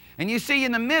 And you see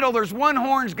in the middle, there's one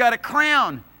horn's got a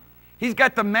crown. He's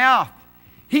got the mouth.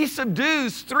 He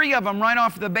subdues 3 of them right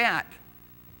off the bat.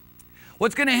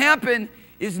 What's going to happen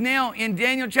is now in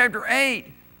Daniel chapter 8,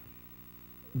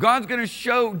 God's going to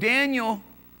show Daniel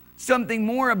something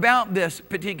more about this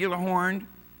particular horn,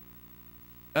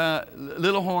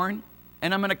 little horn,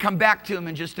 and I'm going to come back to him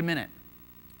in just a minute.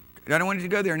 I don't want you to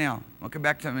go there now. I'll come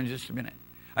back to him in just a minute.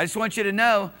 I just want you to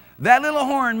know that little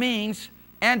horn means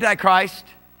Antichrist.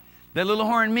 That little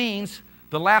horn means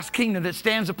the last kingdom that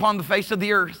stands upon the face of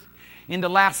the earth in the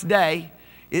last day.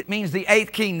 It means the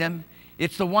 8th kingdom.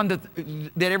 It's the one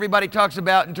that everybody talks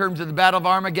about in terms of the Battle of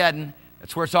Armageddon.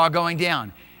 That's where it's all going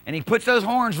down. And he puts those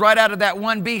horns right out of that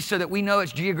one beast so that we know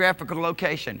its geographical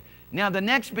location. Now the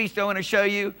next beast I want to show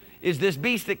you is this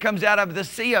beast that comes out of the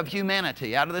sea of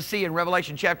humanity, out of the sea in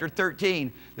Revelation chapter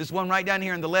 13. This one right down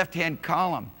here in the left-hand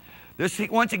column. This,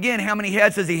 once again, how many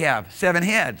heads does he have? 7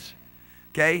 heads.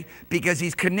 Okay? Because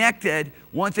he's connected,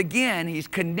 once again, he's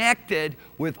connected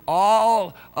with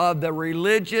all of the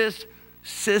religious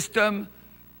system,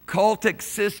 cultic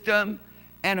system,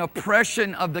 and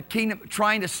oppression of the kingdom,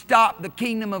 trying to stop the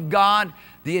kingdom of God,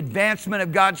 the advancement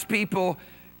of God's people,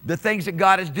 the things that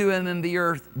God is doing in the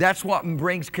earth. That's what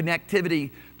brings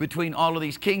connectivity between all of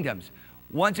these kingdoms.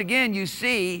 Once again, you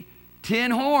see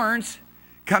 10 horns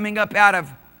coming up out of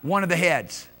one of the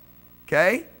heads.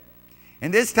 Okay?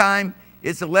 And this time,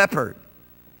 it's a leopard.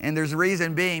 And there's a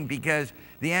reason being because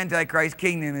the Antichrist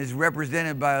kingdom is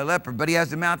represented by a leopard, but he has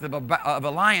the mouth of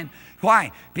a lion.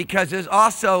 Why? Because there's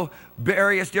also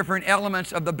various different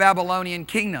elements of the Babylonian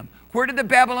kingdom. Where did the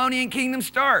Babylonian kingdom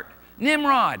start?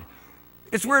 Nimrod.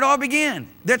 It's where it all began.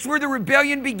 That's where the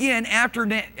rebellion began after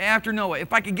Noah.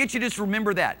 If I could get you to just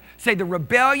remember that. Say the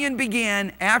rebellion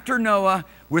began after Noah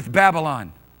with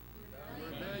Babylon. The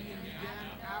rebellion began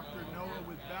after Noah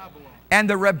with Babylon. And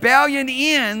the rebellion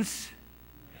ends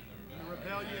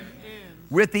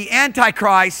with the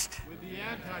Antichrist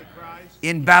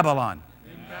in Babylon.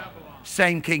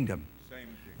 Same kingdom.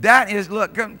 That is,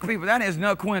 look, people, that is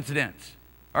no coincidence.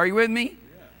 Are you with me?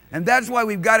 Yeah. And that's why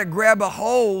we've got to grab a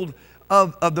hold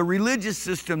of the religious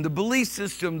system, the belief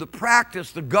system, the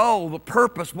practice, the goal, the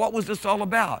purpose. What was this all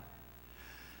about?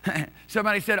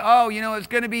 Somebody said, oh, you know, it's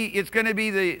going to be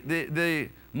the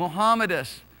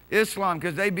Mohammedists, Islam,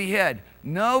 because they behead.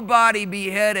 Nobody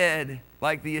beheaded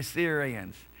like the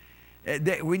Assyrians.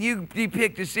 When you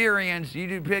depict Assyrians, you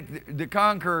depict the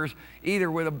conquerors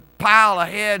either with a pile of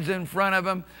heads in front of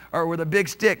them or with a big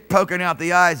stick poking out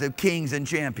the eyes of kings and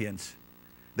champions.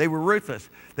 They were ruthless.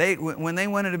 When they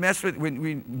wanted to mess with,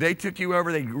 when they took you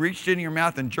over, they reached into your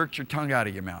mouth and jerked your tongue out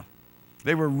of your mouth.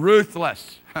 They were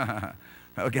ruthless.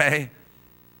 Okay?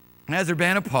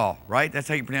 Nazarbanipal, right? That's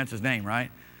how you pronounce his name, right?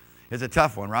 It's a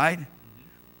tough one, right?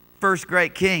 First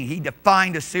great king. He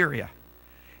defined Assyria.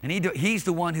 And he's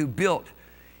the one who built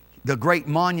the great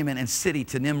monument and city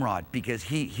to Nimrod because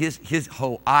his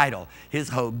whole idol, his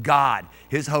whole God,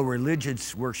 his whole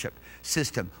religious worship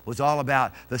system was all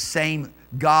about the same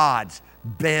gods,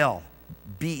 Baal,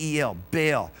 B-E-L,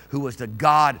 Baal, who was the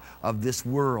God of this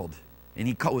world. And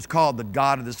he was called the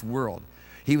God of this world.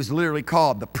 He was literally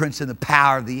called the prince and the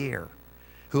power of the air,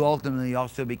 who ultimately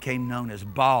also became known as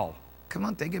Baal. Come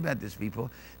on, think about this,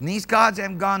 people. And these gods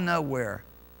haven't gone nowhere.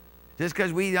 Just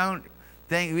because we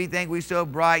think we're so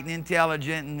bright and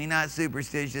intelligent and we're not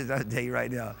superstitious, I'll tell you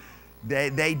right now,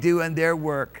 they doing their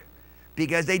work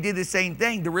because they did the same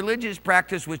thing. The religious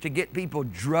practice was to get people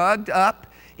drugged up,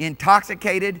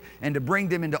 intoxicated, and to bring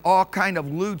them into all kind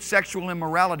of lewd sexual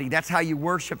immorality. That's how you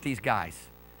worship these guys.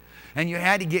 And you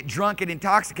had to get drunk and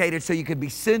intoxicated so you could be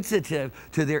sensitive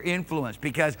to their influence,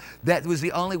 because that was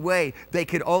the only way they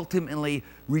could ultimately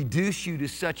reduce you to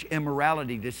such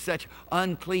immorality, to such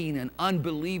unclean and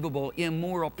unbelievable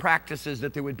immoral practices,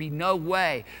 that there would be no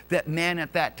way that man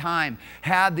at that time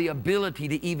had the ability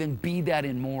to even be that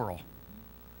immoral.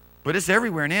 But it's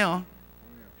everywhere now.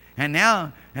 And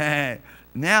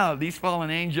now these fallen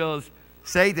angels,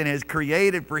 Satan has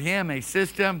created for him a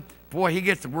system. Boy, he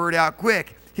gets the word out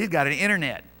quick. He's got an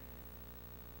internet.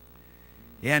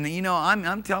 And you know,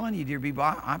 I'm telling you, dear people,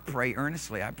 I pray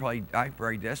earnestly, I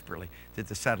pray desperately that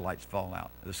the satellites fall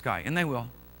out of the sky. And they will.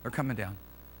 They're coming down.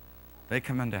 They're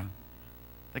coming down.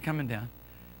 They're coming down.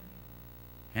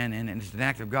 And it's an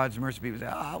act of God's mercy. People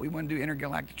say, we want to do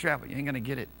intergalactic travel. You ain't going to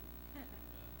get it.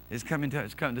 It's coming.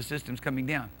 The system's coming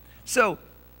down. So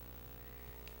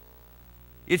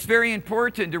it's very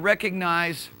important to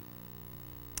recognize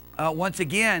once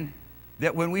again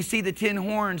that when we see the 10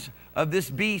 horns of this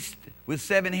beast with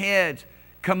 7 heads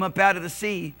come up out of the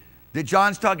sea that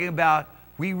John's talking about,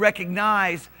 we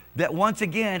recognize that once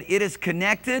again it is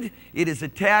connected, it is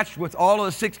attached with all of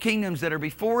the 6 kingdoms that are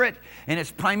before it, and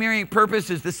its primary purpose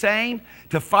is the same: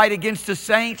 to fight against the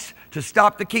saints, to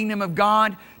stop the kingdom of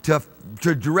God, to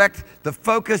direct the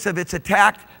focus of its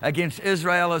attack against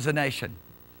Israel as a nation.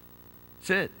 That's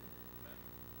it.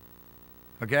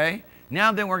 Okay?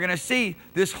 Now then we're going to see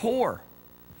this whore.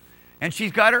 And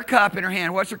she's got her cup in her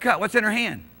hand. What's her cup? What's in her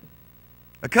hand?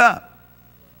 A cup.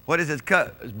 What is this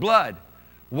cup? It's blood.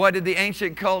 What did the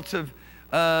ancient cults of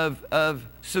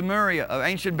Sumeria, of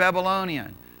ancient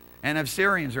Babylonian, and of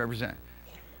Syrians represent?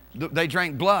 They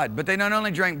drank blood. But they not only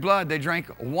drank blood, they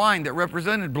drank wine that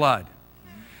represented blood.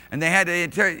 And they had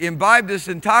to imbibe this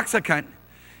intoxicant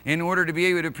in order to be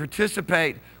able to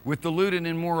participate with the lewd and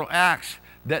immoral acts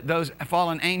that those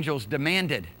fallen angels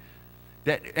demanded.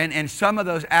 And some of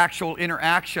those actual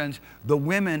interactions, the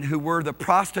women who were the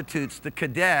prostitutes, the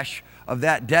Kadesh of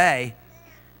that day,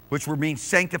 which were being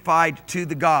sanctified to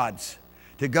the gods,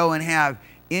 to go and have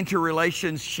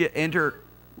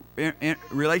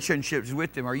relationships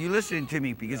with them. Are you listening to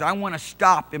me? Because I want to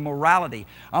stop immorality.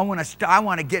 I want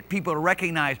to get people to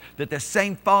recognize that the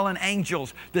same fallen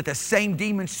angels, that the same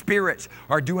demon spirits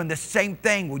are doing the same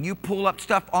thing. When you pull up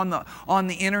stuff on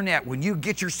the internet, when you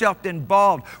get yourself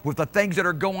involved with the things that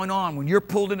are going on, when you're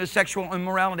pulled into sexual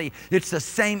immorality, it's the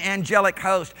same angelic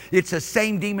host. It's the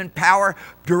same demon power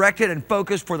directed and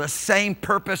focused for the same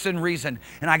purpose and reason.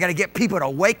 And I got to get people to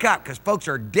wake up, because folks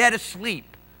are dead asleep.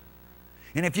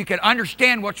 And if you can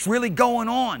understand what's really going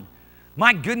on,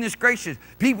 my goodness gracious,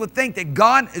 people think that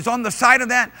God is on the side of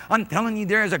that. I'm telling you,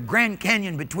 there is a Grand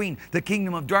Canyon between the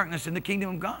kingdom of darkness and the kingdom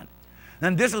of God.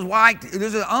 And this is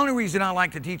the only reason I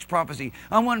like to teach prophecy.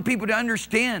 I want people to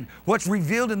understand what's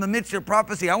revealed in the midst of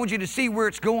prophecy. I want you to see where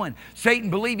it's going. Satan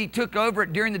believed he took over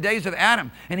it during the days of Adam,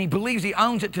 and he believes he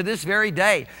owns it to this very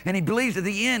day. And he believes at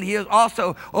the end he'll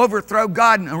also overthrow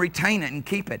God and retain it and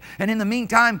keep it. And in the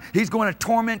meantime, he's going to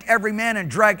torment every man and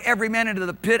drag every man into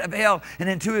the pit of hell and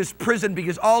into his prison,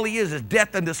 because all he is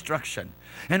death and destruction.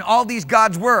 And all these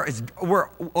gods were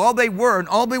all they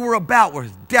were about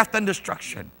was death and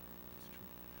destruction.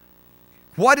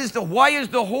 Why is the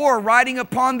whore riding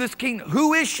upon this kingdom?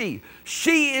 Who is she?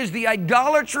 She is the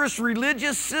idolatrous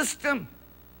religious system.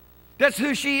 That's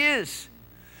who she is.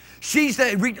 She's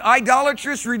the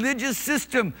idolatrous religious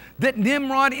system that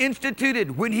Nimrod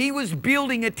instituted when he was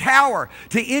building a tower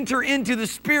to enter into the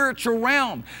spiritual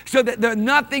realm, so that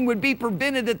nothing would be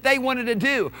prevented that they wanted to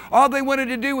do. All they wanted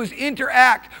to do was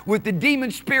interact with the demon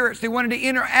spirits. They wanted to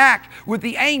interact with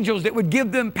the angels that would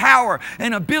give them power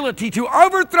and ability to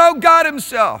overthrow God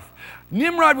himself.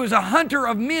 Nimrod was a hunter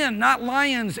of men, not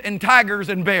lions and tigers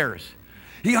and bears.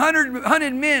 He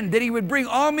hunted men that he would bring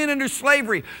all men under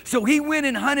slavery. So he went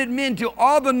and hunted men to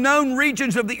all the known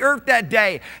regions of the earth that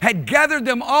day, had gathered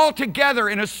them all together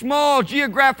in a small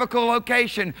geographical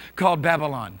location called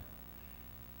Babylon.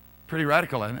 Pretty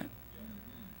radical, isn't it?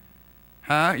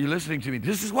 Huh? You're listening to me.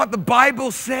 This is what the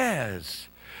Bible says.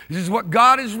 This is what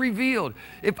God has revealed.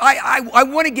 If I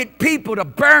want to get people to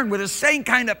burn with the same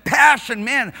kind of passion,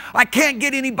 man, I can't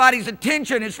get anybody's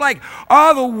attention. It's like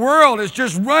all the world is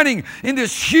just running in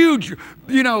this huge,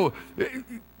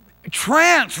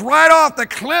 trance right off the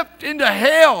cliff into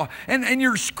hell, and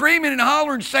you're screaming and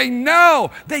hollering saying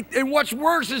no. And what's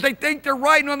worse is they think they're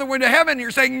right on their way to heaven.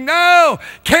 You're saying no.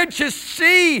 Can't you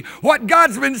see what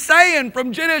God's been saying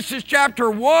from Genesis chapter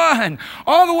 1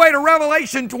 all the way to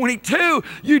Revelation 22?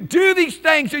 You do these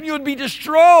things and you'll be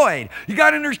destroyed. You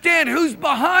got to understand who's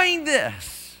behind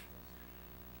this.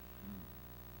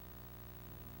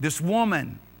 This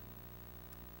woman,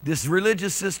 this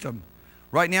religious system,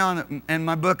 Right now in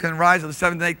my book, On the Rise of the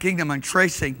Seventh Day Kingdom, I'm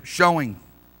showing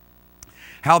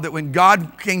how that when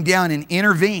God came down and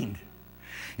intervened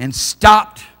and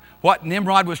stopped what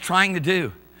Nimrod was trying to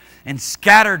do, and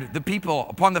scattered the people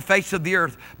upon the face of the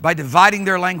earth by dividing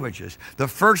their languages, the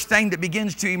first thing that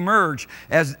begins to emerge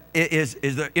is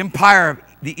the empire,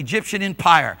 the Egyptian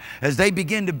empire, as they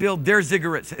begin to build their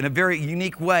ziggurats in a very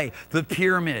unique way, the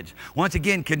pyramids. Once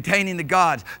again, containing the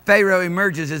gods. Pharaoh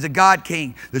emerges as a god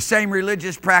king. The same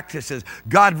religious practices.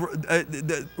 God,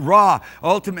 Ra,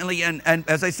 ultimately, and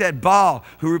as I said, Baal,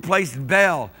 who replaced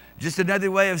Baal. Just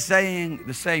another way of saying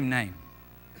the same name.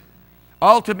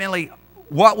 Ultimately,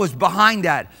 what was behind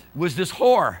that was this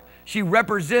whore. She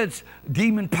represents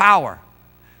demon power.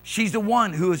 She's the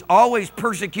one who is always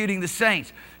persecuting the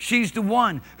saints. She's the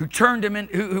one who turned them in,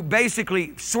 who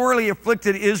basically sorely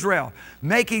afflicted Israel,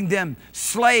 making them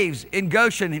slaves in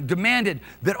Goshen, and demanded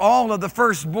that all of the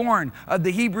firstborn of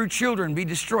the Hebrew children be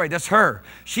destroyed. That's her.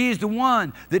 She is the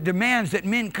one that demands that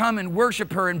men come and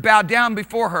worship her and bow down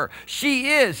before her. She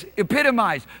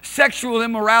epitomized sexual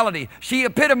immorality. She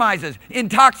epitomizes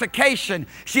intoxication.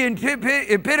 She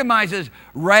epitomizes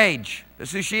rage.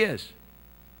 That's who she is.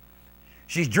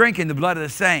 She's drinking the blood of the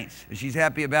saints, and she's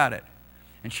happy about it.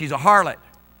 And she's a harlot.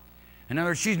 In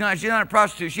other words, she's not a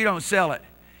prostitute. She don't sell it.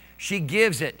 She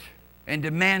gives it and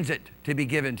demands it to be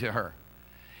given to her.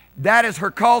 That is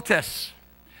her cultus.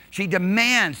 She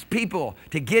demands people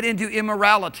to get into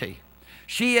immorality.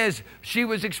 She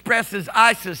was expressed as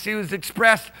Isis. She was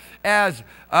expressed as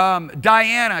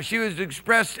Diana. She was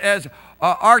expressed as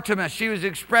Artemis. She was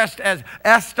expressed as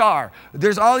Estar.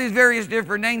 There's all these various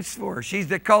different names for her. She's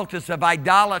the cultist of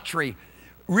idolatry.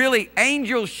 Really,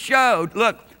 angels showed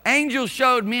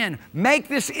men, make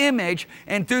this image,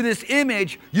 and through this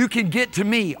image, you can get to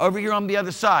me over here on the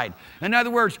other side. In other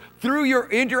words, through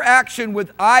your interaction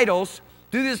with idols,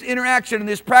 through this interaction and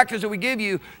this practice that we give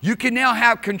you, you can now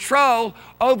have control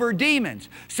over demons.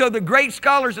 So the great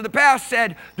scholars of the past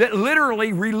said that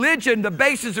literally religion, the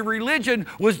basis of religion,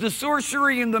 was the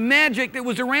sorcery and the magic that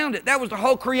was around it. That was the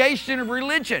whole creation of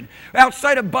religion.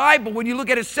 Outside of Bible, when you look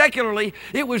at it secularly,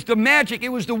 it was the magic, it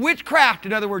was the witchcraft,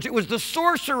 in other words. It was the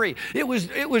sorcery. It was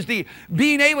the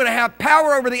being able to have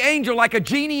power over the angel like a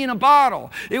genie in a bottle.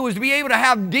 It was to be able to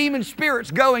have demon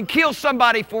spirits go and kill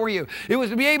somebody for you. It was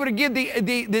to be able to give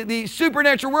the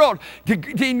supernatural world, to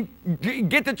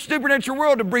get the supernatural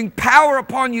world to bring power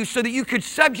upon you so that you could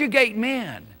subjugate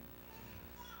men.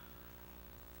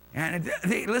 And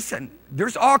listen,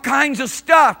 there's all kinds of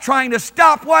stuff trying to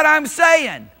stop what I'm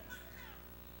saying.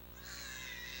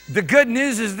 The good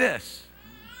news is this,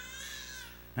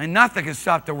 and nothing can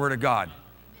stop the Word of God.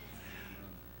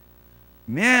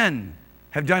 Men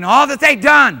have done all that they've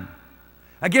done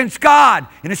against God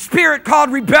in a spirit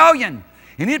called rebellion.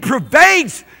 And it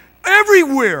pervades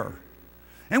everywhere.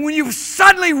 And when you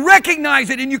suddenly recognize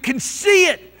it and you can see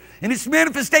it in its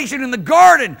manifestation in the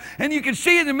garden, and you can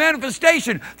see it in the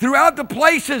manifestation throughout the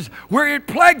places where it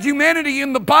plagued humanity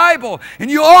in the Bible,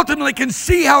 and you ultimately can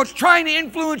see how it's trying to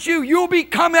influence you, you'll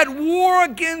become at war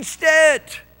against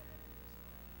it.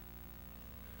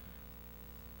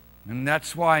 And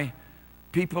that's why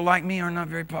people like me are not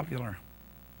very popular.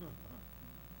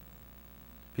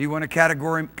 You want to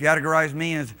categorize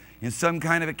me as in some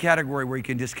kind of a category where you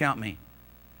can discount me.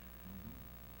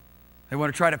 They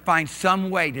want to try to find some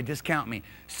way to discount me.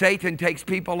 Satan takes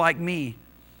people like me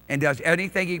and does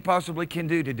anything he possibly can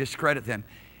do to discredit them.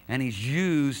 And he's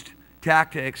used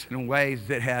tactics in ways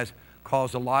that has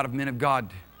caused a lot of men of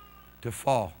God to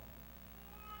fall.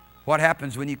 What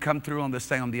happens when you come through on this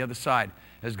thing on the other side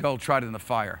as gold tried in the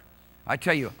fire? I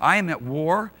tell you, I am at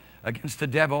war against the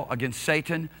devil, against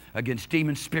Satan, against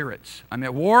demon spirits. I'm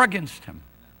at war against him.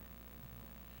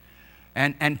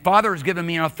 And Father has given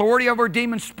me an authority over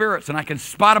demon spirits, and I can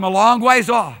spot them a long ways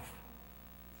off.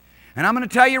 And I'm going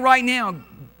to tell you right now,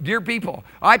 dear people,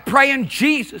 I pray in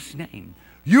Jesus' name,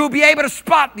 you'll be able to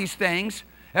spot these things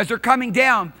as they're coming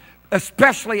down,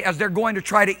 especially as they're going to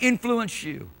try to influence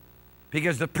you.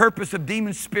 Because the purpose of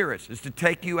demon spirits is to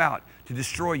take you out, to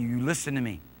destroy you. You listen to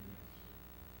me.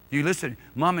 You listen,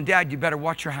 Mom and Dad, you better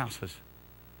watch your houses.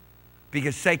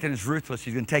 Because Satan is ruthless.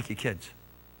 He's going to take your kids.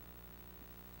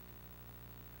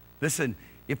 Listen,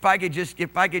 if I could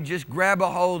just grab a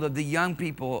hold of the young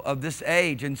people of this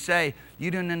age and say,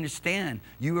 you don't understand.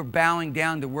 You are bowing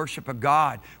down to worship a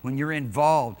God when you're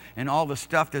involved in all the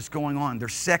stuff that's going on. They're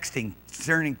sexting,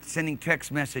 sending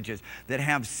text messages that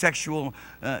have sexual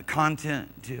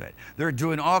content to it. They're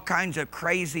doing all kinds of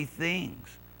crazy things.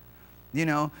 You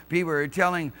know, people are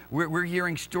telling, we're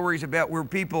hearing stories about where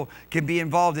people can be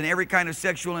involved in every kind of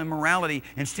sexual immorality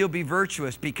and still be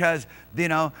virtuous because, you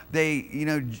know, they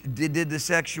did the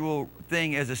sexual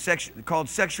thing as called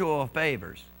sexual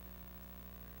favors.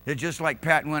 They're just like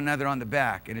patting one another on the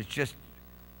back, and it's just,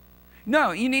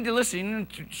 no, you need to listen. You need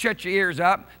to shut your ears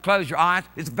up, close your eyes.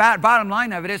 It's bottom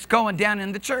line of it, it's going down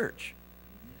in the church.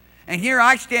 And here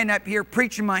I stand up here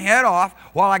preaching my head off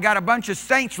while I got a bunch of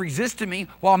saints resisting me,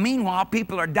 while meanwhile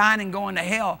people are dying and going to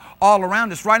hell all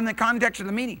around us, right in the context of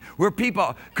the meeting, where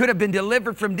people could have been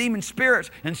delivered from demon spirits.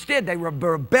 Instead, they were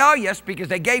rebellious because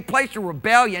they gave place to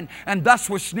rebellion and thus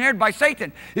were snared by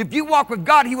Satan. If you walk with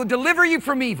God, He will deliver you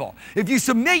from evil. If you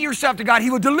submit yourself to God, He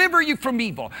will deliver you from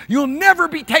evil. You'll never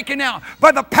be taken out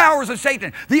by the powers of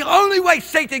Satan. The only way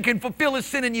Satan can fulfill his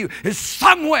sin in you is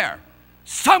somewhere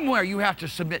you have to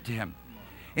submit to him.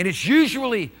 And it's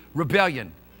usually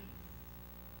rebellion.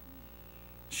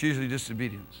 It's usually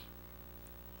disobedience.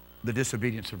 The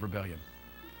disobedience of rebellion.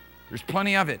 There's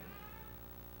plenty of it.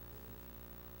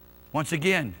 Once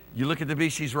again, you look at the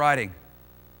beast he's riding.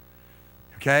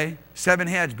 Okay? 7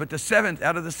 heads, but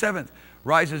out of the seventh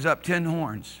rises up 10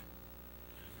 horns.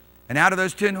 And out of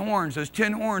those 10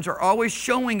 horns are always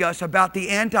showing us about the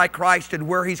Antichrist and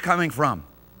where he's coming from.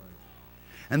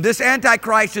 And this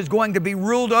Antichrist is going to be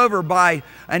ruled over by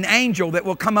an angel that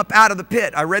will come up out of the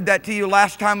pit. I read that to you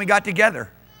last time we got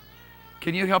together.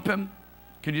 Can you help him?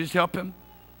 Can you just help him?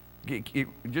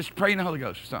 Just pray in the Holy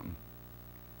Ghost or something.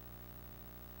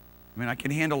 I mean, I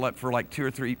can handle it for like 2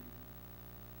 or 3,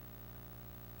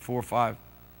 4, 5,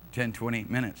 10, 20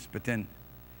 minutes. But then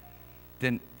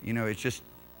you know,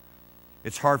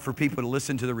 it's hard for people to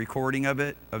listen to the recording of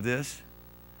this.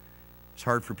 It's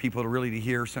hard for people to really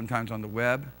hear sometimes on the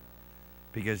web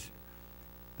because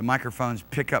the microphones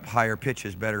pick up higher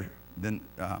pitches better than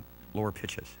lower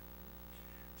pitches.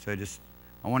 So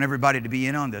I want everybody to be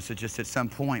in on this. It's just at some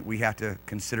point we have to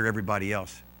consider everybody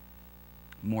else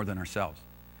more than ourselves.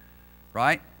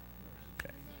 Right?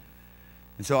 Okay.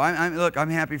 And so look, I'm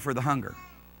happy for the hunger.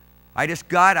 I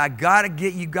got to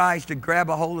get you guys to grab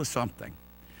a hold of something.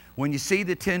 When you see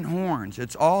the 10 horns,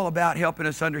 it's all about helping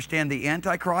us understand the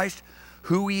Antichrist,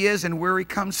 who he is and where he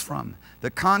comes from, the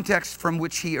context from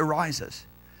which he arises.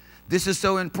 This is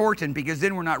so important because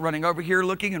then we're not running over here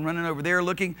looking and running over there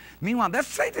looking. Meanwhile, that's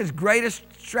Satan's greatest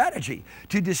strategy,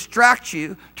 to distract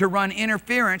you, to run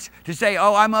interference, to say,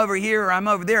 oh, I'm over here or I'm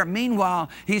over there. Meanwhile,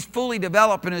 he's fully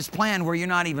developing his plan where you're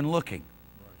not even looking.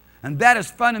 And that is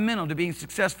fundamental to being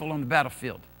successful on the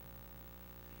battlefield.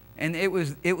 And it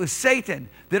was Satan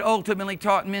that ultimately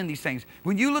taught men these things.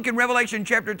 When you look in Revelation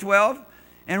chapter 12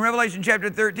 and Revelation chapter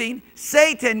 13,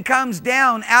 Satan comes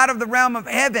down out of the realm of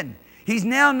heaven. He's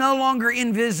now no longer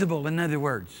invisible, in other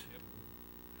words.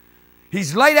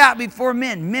 He's laid out before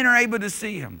men. Men are able to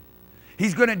see him.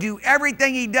 He's going to do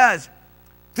everything he does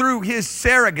through his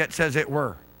surrogates, as it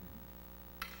were.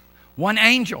 One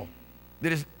angel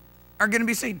that are going to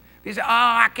be seen. He said, oh,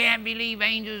 I can't believe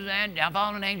angels and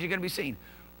fallen angels are going to be seen.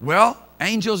 Well,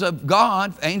 angels of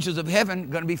God, angels of heaven, are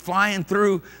going to be flying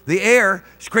through the air,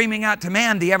 screaming out to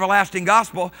man the everlasting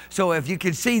gospel. So if you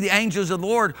can see the angels of the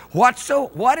Lord, what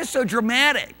is so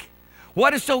dramatic?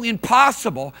 What is so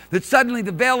impossible that suddenly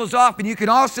the veil is off and you can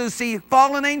also see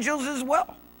fallen angels as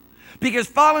well? Because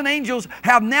fallen angels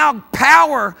have now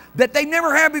power that they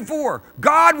never had before.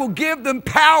 God will give them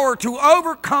power to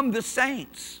overcome the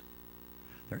saints.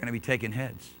 They're going to be taking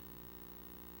heads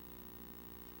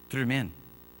through men.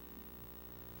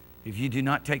 If you do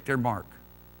not take their mark,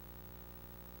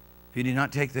 if you do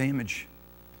not take the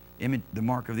the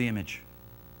mark of the image,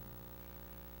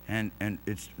 and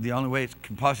it's the only way it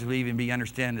can possibly even be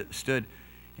understood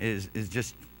is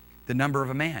just the number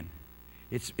of a man.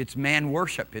 It's man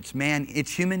worship. It's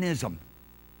humanism.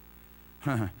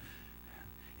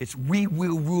 It's we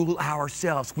will rule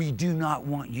ourselves. We do not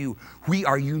want you. We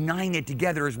are united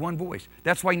together as one voice.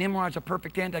 That's why Nimrod is a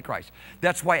perfect Antichrist.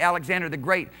 That's why Alexander the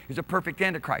Great is a perfect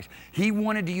Antichrist. He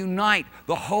wanted to unite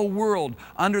the whole world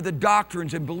under the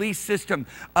doctrines and belief system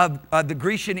of the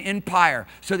Grecian Empire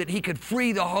so that he could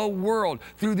free the whole world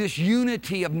through this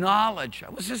unity of knowledge.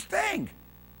 That was his thing.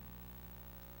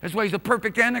 That's why he's a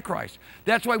perfect Antichrist.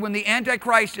 That's why when the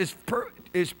Antichrist is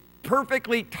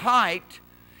perfectly typed,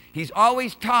 he's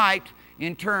always typed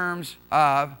in terms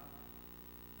of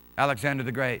Alexander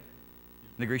the Great,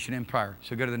 the Grecian Empire.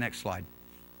 So go to the next slide.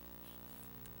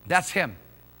 That's him.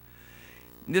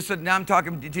 Now I'm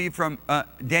talking to you from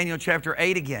Daniel chapter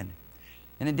 8 again.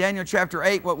 And in Daniel chapter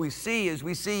 8, what we see is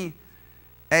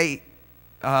a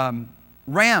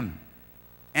ram.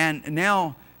 And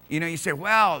now, you say,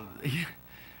 well,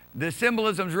 the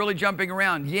symbolism's really jumping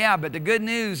around. Yeah, but the good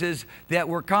news is that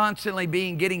we're constantly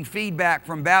getting feedback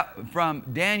from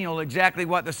Daniel exactly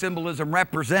what the symbolism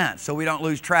represents, so we don't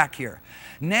lose track here.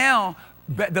 Now,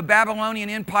 the Babylonian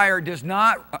Empire does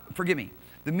not,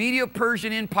 the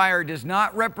Medo-Persian Empire is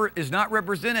not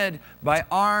represented by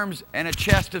arms and a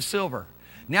chest of silver.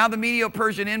 Now the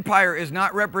Medo-Persian Empire is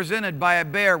not represented by a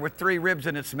bear with 3 ribs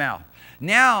in its mouth.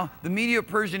 Now the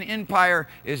Medo-Persian Empire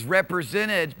is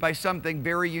represented by something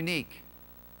very unique.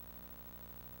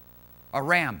 A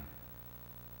ram.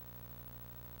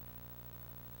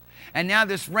 And now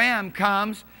this ram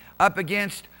comes up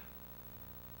against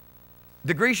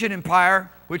the Grecian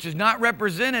Empire, which is not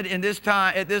represented in this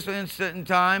time, at this instant in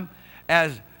time,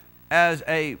 as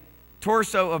a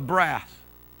torso of brass.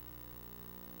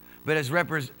 But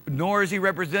nor is he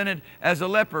represented as a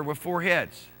leopard with 4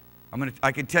 heads.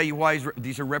 I can tell you why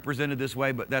these are represented this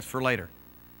way, but that's for later.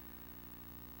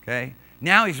 Okay?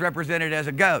 Now he's represented as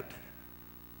a goat.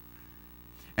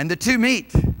 And the two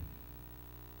meet.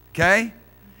 Okay?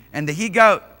 And the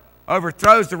he-goat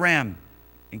overthrows the ram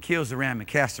and kills the ram and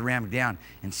casts the ram down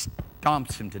and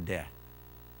stomps him to death.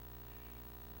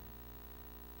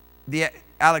 The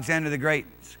Alexander the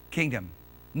Great's kingdom.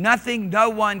 No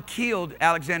one killed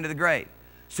Alexander the Great.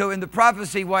 So in the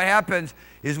prophecy, what happens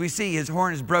is we see his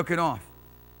horn is broken off.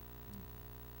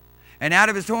 And out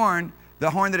of his horn, the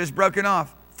horn that is broken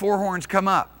off, 4 horns come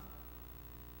up.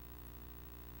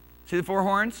 See the 4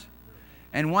 horns?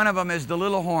 And one of them is the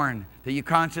little horn that you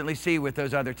constantly see with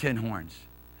those other 10 horns.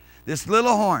 This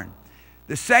little horn,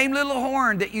 the same little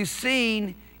horn that you've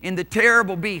seen in the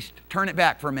terrible beast. Turn it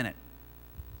back for a minute.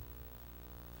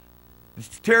 This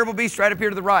terrible beast right up here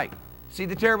to the right. See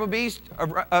the terrible beast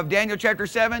of Daniel chapter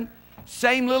 7?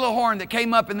 Same little horn that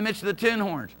came up in the midst of the 10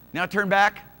 horns. Now turn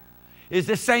back. Is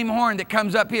the same horn that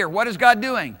comes up here. What is God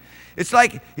doing? It's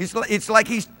like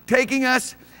he's taking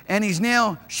us and he's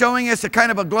now showing us a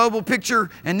kind of a global picture,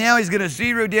 and now he's going to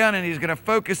zero down and he's going to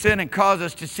focus in and cause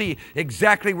us to see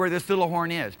exactly where this little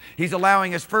horn is. He's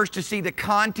allowing us first to see the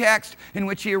context in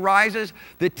which he arises,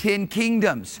 the 10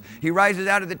 kingdoms. He rises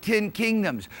out of the 10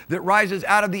 kingdoms that rises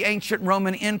out of the ancient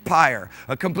Roman Empire,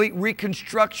 a complete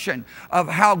reconstruction of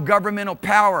how governmental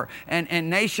power and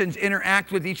nations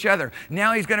interact with each other.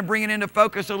 Now he's going to bring it into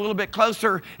focus a little bit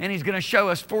closer, and he's going to show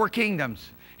us 4 kingdoms.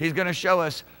 He's going to show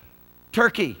us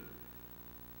Turkey.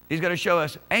 He's going to show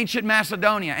us ancient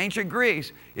Macedonia, ancient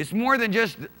Greece. It's more than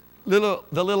just the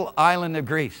little island of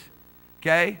Greece.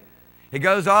 Okay? It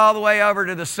goes all the way over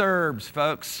to the Serbs,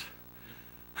 folks.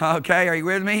 Okay, are you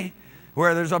with me?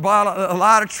 Where there's a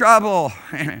lot of trouble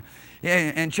in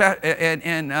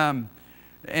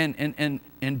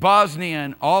Bosnia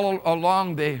and all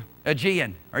along the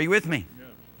Aegean. Are you with me?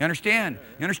 You understand?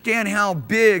 You understand how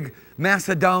big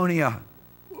Macedonia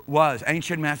was,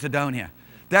 ancient Macedonia.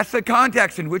 That's the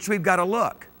context in which we've got to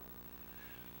look.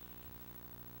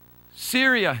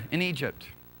 Syria and Egypt.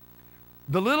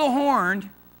 The little horn,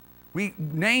 we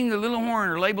name the little horn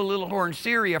or label little horn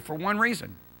Syria for one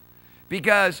reason.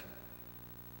 Because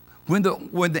when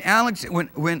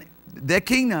the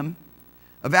kingdom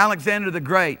of Alexander the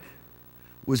Great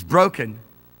was broken,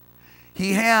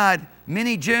 he had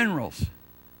many generals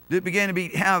that began to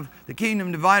have the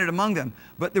kingdom divided among them.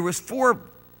 But there was 4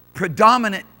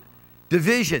 predominant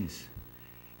divisions,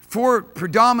 4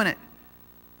 predominant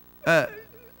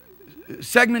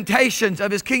segmentations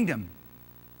of his kingdom.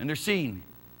 And they're seen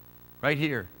right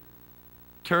here.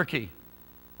 Turkey,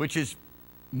 which is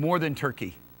more than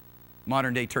Turkey,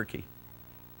 modern day Turkey.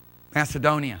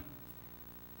 Macedonia,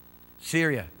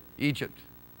 Syria, Egypt.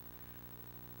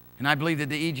 And I believe that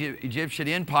the Egyptian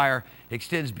empire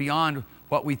extends beyond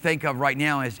what we think of right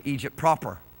now as Egypt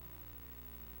proper.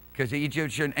 Because the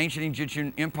ancient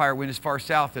Egyptian empire went as far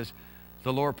south as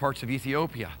the lower parts of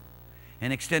Ethiopia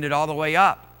and extended all the way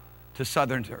up to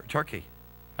southern Turkey,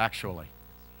 actually.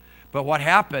 But what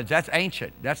happens, that's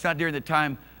ancient. That's not during the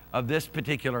time of this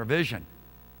particular vision,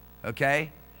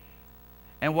 okay?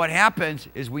 And what happens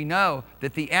is we know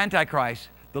that the Antichrist,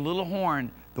 the little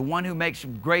horn, the one who makes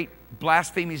great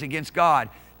blasphemies against God,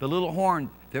 the little horn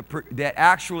that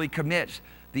actually commits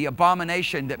the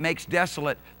abomination that makes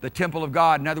desolate the temple of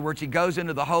God. In other words, he goes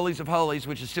into the holies of holies,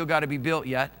 which has still got to be built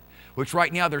yet, which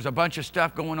right now there's a bunch of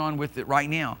stuff going on with it right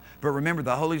now. But remember,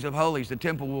 the holies of holies, the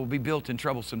temple will be built in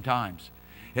troublesome times.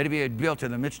 It'll be built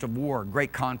in the midst of war,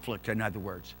 great conflict, in other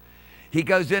words. He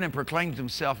goes in and proclaims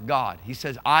himself God. He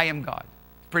says, I am God.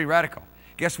 It's pretty radical.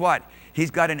 Guess what?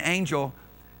 He's got an angel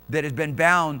that has been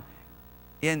bound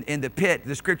in the pit.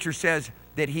 The scripture says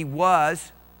that he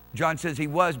was, John says he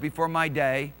was before my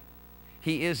day.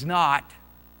 He is not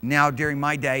now during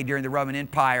my day, during the Roman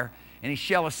Empire. and he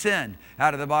shall ascend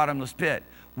out of the bottomless pit.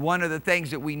 One of the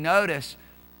things that we notice,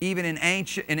 even in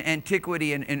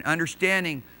antiquity and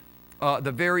understanding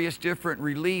the various different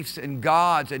reliefs and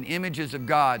gods and images of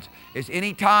gods, is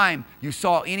any time you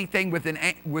saw anything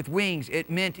with wings, it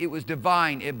meant it was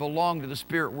divine. It belonged to the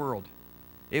spirit world.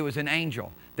 It was an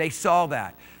angel. They saw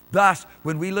that. Thus,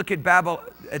 when we look at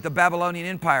the Babylonian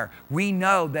Empire, we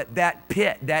know that that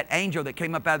pit, that angel that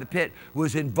came up out of the pit,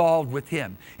 was involved with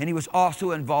him. And he was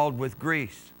also involved with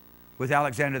Greece, with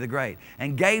Alexander the Great,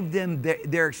 and gave them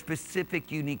their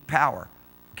specific, unique power.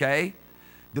 Okay?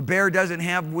 The bear doesn't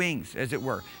have wings, as it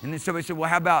were. And then somebody said, well,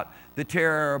 how about the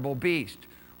terrible beast?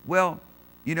 Well,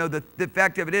 you know, the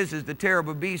fact of it is the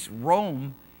terrible beast,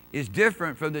 Rome, is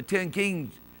different from the 10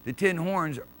 kings, the 10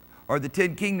 horns, or the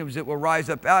 10 kingdoms that will rise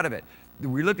up out of it.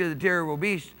 We looked at the terrible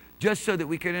beast just so that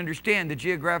we can understand the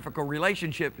geographical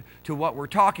relationship to what we're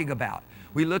talking about.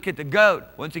 We look at the goat,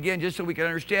 once again, just so we can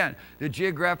understand the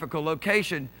geographical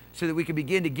location so that we can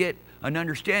begin to get an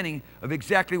understanding of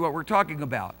exactly what we're talking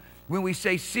about. When we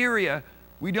say Syria,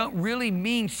 we don't really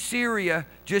mean Syria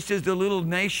just as the little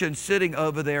nation sitting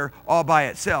over there all by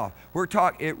itself.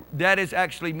 That is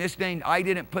actually misnamed. I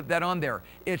didn't put that on there.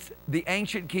 It's the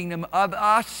ancient kingdom of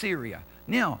Assyria.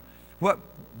 Now, what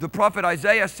the prophet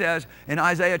Isaiah says in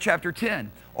Isaiah chapter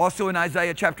 10, also in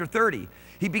Isaiah chapter 30,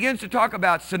 he begins to talk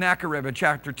about Sennacherib in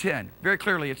chapter 10. Very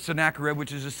clearly, it's Sennacherib,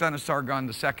 which is the son of Sargon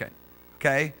II,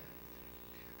 okay?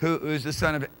 Who is the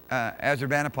son of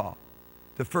Azurbanipal,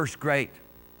 the first great,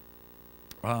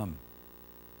 the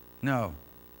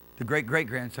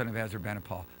great-great-grandson of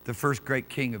Azurbanipal, the first great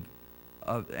king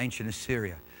of ancient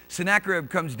Assyria. Sennacherib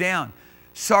comes down.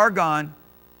 Sargon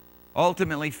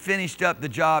ultimately finished up the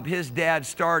job his dad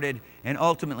started and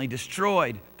ultimately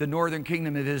destroyed the northern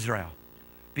kingdom of Israel.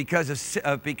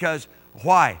 Because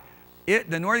why?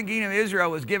 The northern kingdom of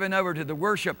Israel was given over to the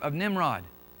worship of Nimrod,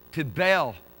 to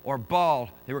Baal or Baal.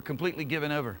 They were completely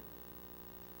given over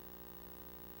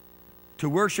to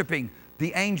worshiping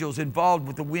the angels involved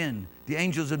with the wind, the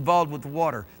angels involved with the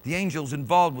water, the angels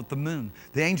involved with the moon,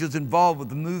 the angels involved with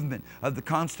the movement of the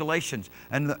constellations,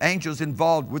 and the angels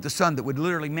involved with the sun that would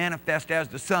literally manifest as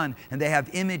the sun, and they have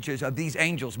images of these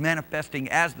angels manifesting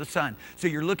as the sun. So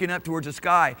you're looking up towards the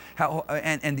sky,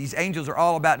 and these angels are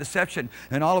all about deception,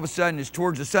 and all of a sudden it's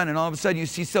towards the sun, and all of a sudden you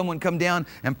see someone come down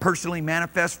and personally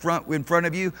manifest in front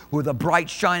of you with a bright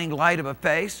shining light of a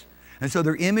face. And so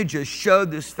their images showed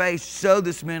this face, showed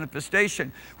this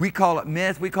manifestation. We call it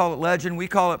myth, we call it legend, we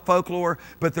call it folklore,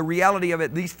 but the reality of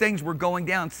it, these things were going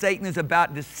down. Satan is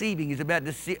about deceiving. He's about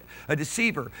a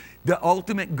deceiver. The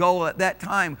ultimate goal at that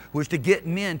time was to get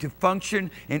men to function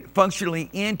and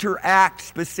functionally interact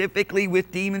specifically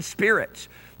with demon spirits.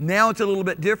 Now it's a little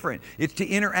bit different. It's to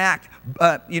interact,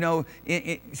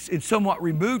 it's somewhat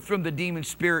removed from the demon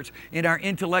spirits in our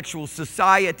intellectual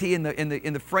society in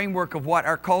the framework of what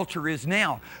our culture is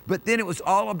now. But then it was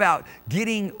all about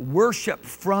getting worship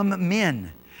from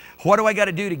men. What do I got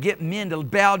to do to get men to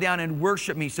bow down and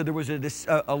worship me? So there was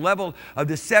a level of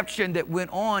deception that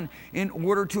went on in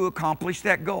order to accomplish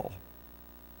that goal.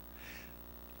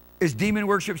 Is demon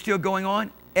worship still going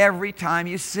on? Every time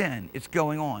you sin, it's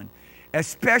going on.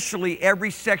 Especially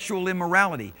every sexual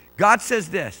immorality. God says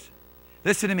this.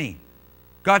 Listen to me.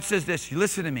 God says this.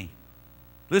 Listen to me.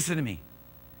 Listen to me.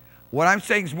 What I'm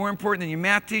saying is more important than your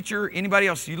math teacher or anybody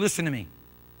else. You listen to me.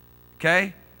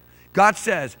 Okay? God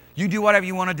says, you do whatever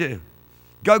you want to do.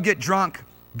 Go get drunk.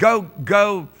 Go,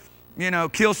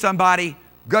 kill somebody.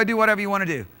 Go do whatever you want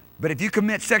to do. But if you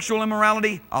commit sexual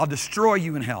immorality, I'll destroy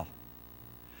you in hell.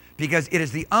 Because it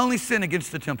is the only sin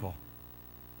against the temple.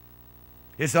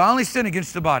 It's the only sin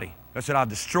against the body. I said, I'll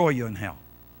destroy you in hell.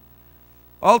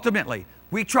 Ultimately,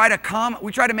 we try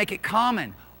to make it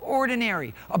common,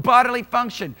 ordinary, a bodily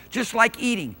function, just like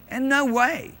eating. And no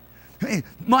way.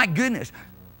 My goodness.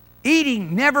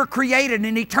 Eating never created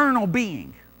an eternal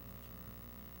being.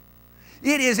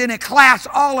 It is in a class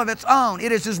all of its own.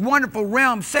 It is this wonderful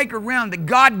realm, sacred realm that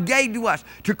God gave to us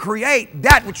to create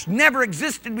that which never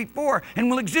existed before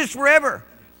and will exist forever.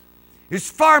 It's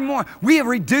far more. We have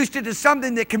reduced it to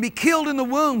something that can be killed in the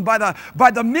womb by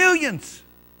the millions.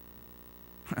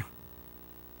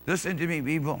 Listen to me,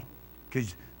 people,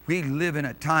 because we live in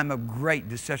a time of great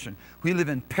deception. We live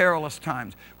in perilous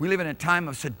times. We live in a time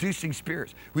of seducing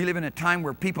spirits. We live in a time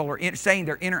where people are saying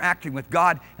they're interacting with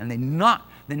God, and they're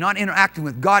not interacting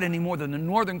with God any more than the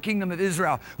northern kingdom of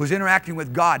Israel was interacting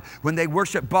with God when they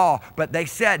worshiped Baal. But they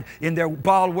said in their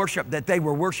Baal worship that they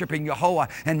were worshiping Jehovah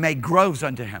and made groves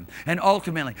unto him, and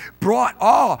ultimately brought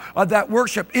all of that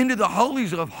worship into the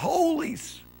holies of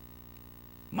holies.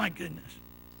 My goodness.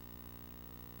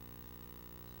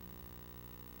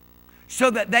 so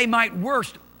that they might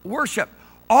worship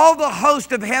all the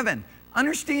host of heaven.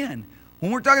 Understand,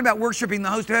 when we're talking about worshiping the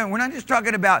host of heaven, we're not just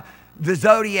talking about the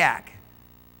zodiac.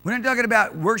 We're not talking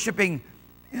about worshiping,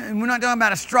 we're not talking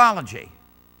about astrology.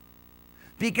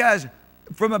 Because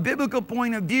from a biblical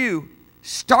point of view,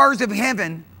 stars of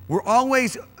heaven were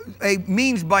always a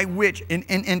means by which, in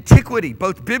antiquity,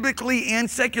 both biblically and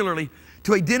secularly,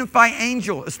 to identify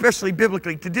angels, especially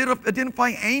biblically, to identify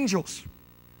angels.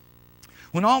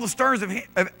 When all the stars of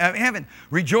heaven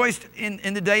rejoiced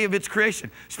in the day of its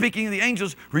creation. Speaking of the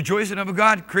angels, rejoicing of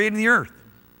God creating the earth.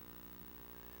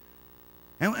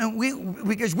 And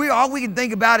because all we can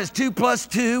think about is 2 plus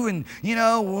 2 and, you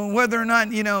know, whether or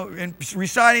not, you know, and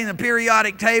reciting the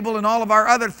periodic table and all of our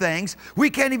other things, we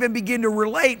can't even begin to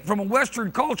relate from a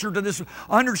Western culture to this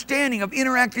understanding of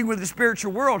interacting with the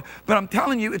spiritual world. But I'm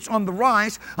telling you, it's on the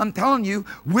rise. I'm telling you,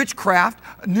 witchcraft,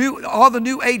 all the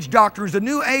New Age doctors, the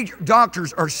New Age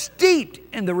doctors are steeped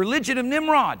in the religion of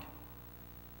Nimrod.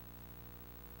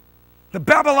 The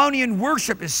Babylonian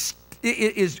worship is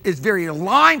very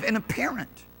alive and apparent.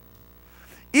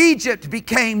 Egypt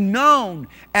became known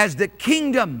as the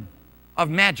kingdom of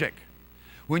magic.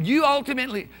 When you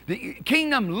ultimately, the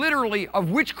kingdom literally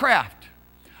of witchcraft,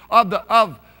 of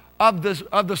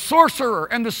the sorcerer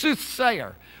and the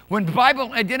soothsayer. When the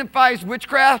Bible identifies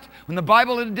witchcraft, when the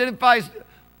Bible identifies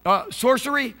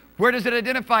sorcery, where does it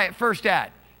identify it first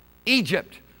at?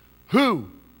 Egypt. Who?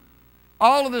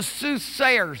 All of the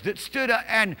soothsayers that stood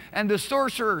and the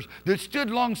sorcerers that stood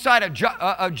alongside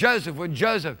of Joseph when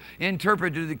Joseph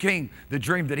interpreted to the king the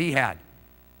dream that he had.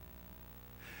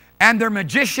 And they're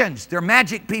magicians, they're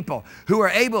magic people who are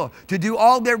able to do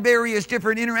all their various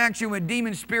different interaction with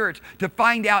demon spirits to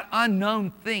find out unknown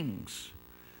things.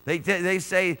 They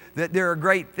say that there are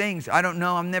great things. I don't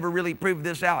know, I've never really proved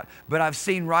this out, but I've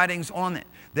seen writings on it,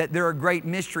 that there are great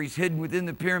mysteries hidden within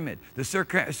the pyramid, the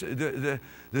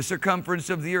circumference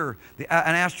of the earth,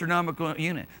 an astronomical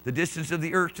unit, the distance of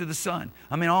the earth to the sun.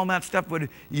 I mean, all that stuff would,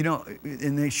 you know,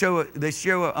 and they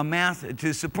show a math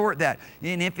to support that.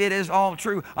 And if it is all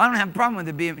true, I don't have a problem with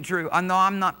it being true. I know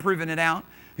I'm not proving it out,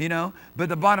 you know, but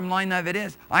the bottom line of it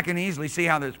is, I can easily see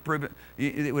how this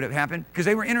it would have happened, because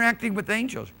they were interacting with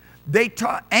angels.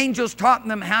 Angels taught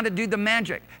them how to do the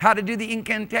magic, how to do the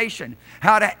incantation,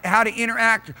 how to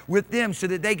interact with them so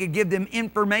that they could give them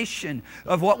information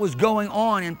of what was going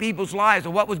on in people's lives,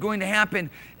 of what was going to happen,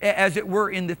 as it were,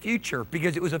 in the future,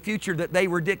 because it was a future that they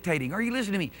were dictating. Are you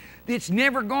listening to me? It's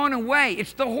never gone away.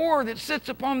 It's the whore that sits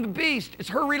upon the beast. It's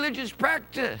her religious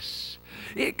practice.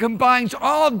 It combines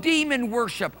all demon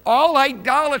worship, all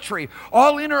idolatry,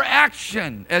 all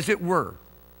interaction, as it were,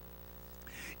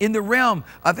 in the realm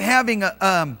of having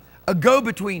a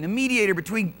go-between, a mediator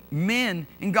between men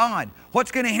and God.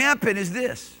 What's going to happen is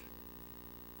this.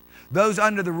 Those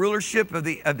under the rulership of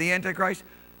the Antichrist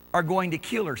are going to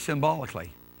kill her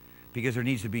symbolically, because there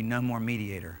needs to be no more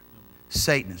mediator.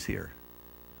 Satan is here.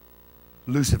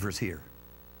 Lucifer's here.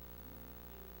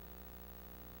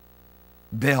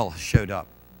 Bel showed up.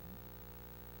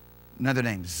 Another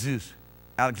name, Zeus.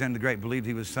 Alexander the Great believed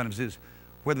he was the son of Zeus.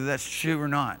 Whether that's true or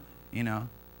not, you know,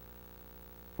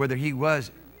 whether he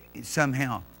was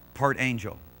somehow part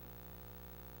angel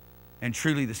and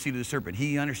truly the seed of the serpent,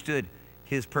 he understood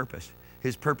his purpose.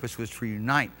 His purpose was to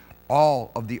unite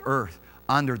all of the earth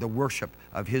under the worship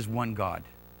of his one God.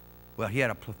 Well, he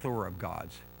had a plethora of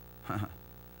gods,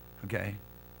 okay?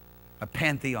 A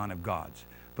pantheon of gods,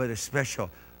 but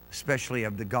especially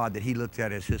of the God that he looked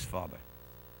at as his father,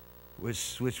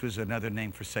 which was another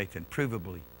name for Satan,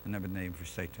 provably another name for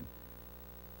Satan.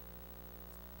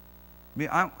 I mean,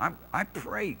 I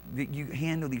pray that you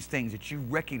handle these things, that you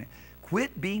recognize.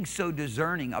 Quit being so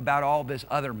discerning about all this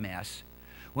other mess,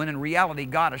 when in reality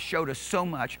God has showed us so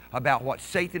much about what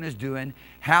Satan is doing,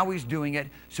 how he's doing it,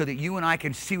 so that you and I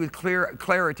can see with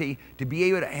clarity, to be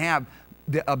able to have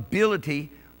the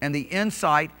ability and the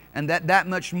insight, and that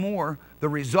much more, the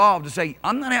resolve to say,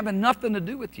 I'm not having nothing to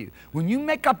do with you. When you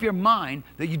make up your mind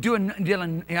that you're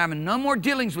having no more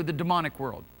dealings with the demonic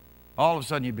world, all of a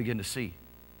sudden you begin to see.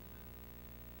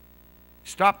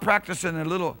 Stop practicing a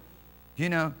little, you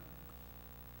know,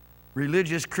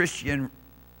 religious Christianity,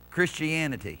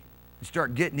 and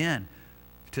start getting in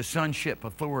to sonship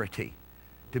authority,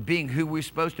 to being who we're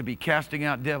supposed to be, casting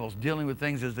out devils, dealing with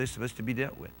things as they're supposed to be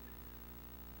dealt with.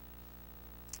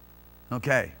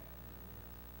 Okay.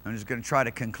 I'm just going to try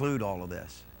to conclude all of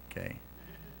this, okay?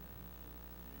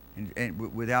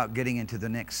 And without getting into the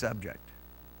next subject.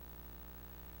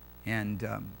 And,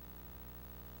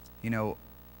 you know,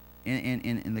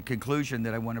 in the conclusion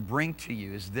that I want to bring to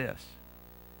you is this.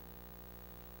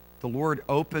 The Lord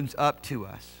opens up to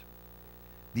us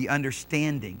the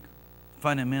understanding,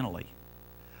 fundamentally,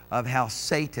 of how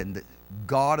Satan, the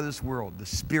God of this world, the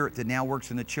spirit that now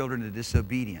works in the children of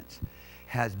disobedience,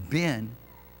 has been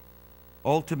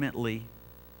ultimately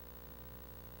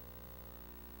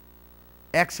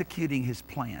executing his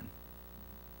plan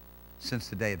since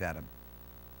the day of Adam.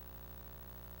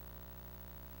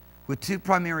 With two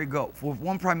primary goals, with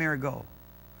one primary goal,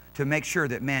 to make sure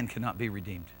that man cannot be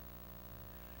redeemed,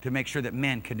 to make sure that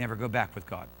man can never go back with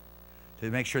God, to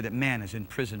make sure that man is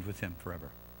imprisoned with him forever.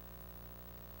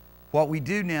 What we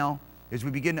do now is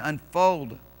we begin to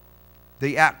unfold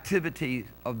the activity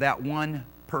of that one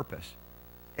purpose.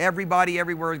 Everybody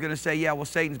everywhere is going to say, yeah, well,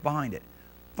 Satan's behind it.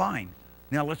 Fine.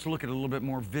 Now let's look at it a little bit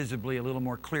more visibly, a little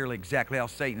more clearly exactly how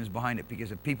Satan is behind it,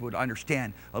 because if people would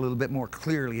understand a little bit more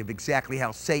clearly of exactly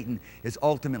how Satan is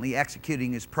ultimately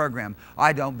executing his program,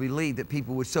 I don't believe that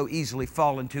people would so easily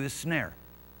fall into his snare.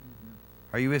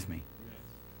 Are you with me? Yes.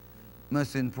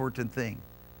 Most important thing.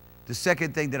 The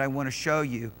second thing that I want to show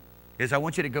you is I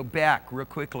want you to go back real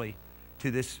quickly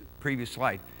to this previous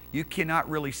slide. You cannot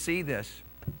really see this,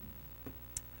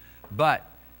 but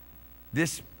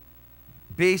this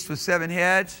beast with 7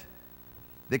 heads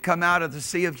that come out of the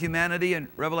sea of humanity in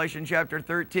Revelation chapter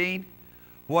 13,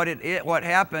 what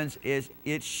happens is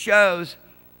it shows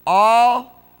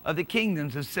all of the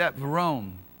kingdoms except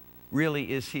Rome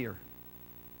really is here.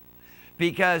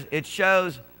 Because it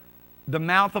shows the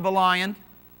mouth of a lion,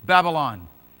 Babylon,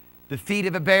 the feet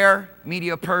of a bear,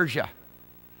 Medo-Persia,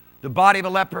 the body of a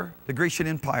leper, the Grecian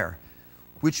Empire,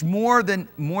 which more than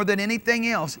anything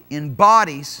else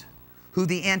embodies who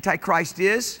the Antichrist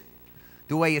is,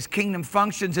 the way his kingdom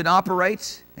functions and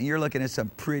operates. And you're looking at some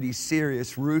pretty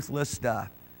serious, ruthless stuff.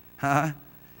 Huh?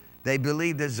 They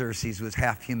believed that Xerxes was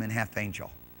half human, half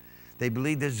angel. They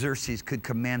believed that Xerxes could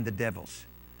command the devils.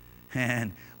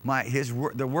 And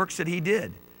the works that he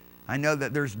did. I know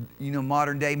that there's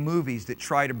modern day movies that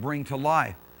try to bring to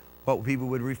life what people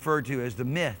would refer to as the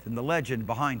myth and the legend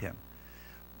behind him.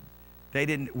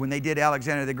 When they did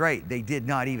Alexander the Great, they did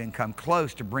not even come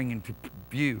close to bringing to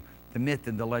view the myth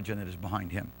and the legend that is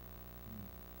behind him.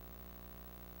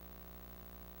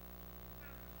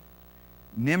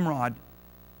 Nimrod,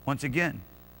 once again,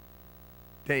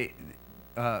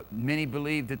 many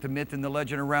believe that the myth and the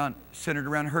legend centered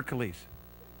around Hercules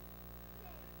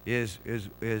is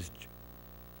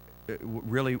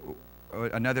really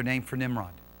another name for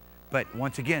Nimrod. But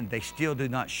once again, they still do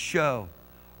not show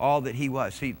all that he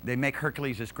was. See, they make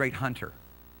Hercules this great hunter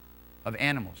of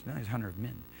animals. No, he's a hunter of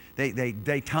men.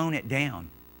 They tone it down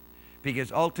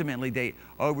because ultimately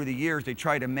over the years, they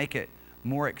try to make it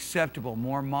more acceptable,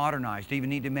 more modernized. They even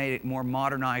need to make it more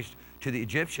modernized to the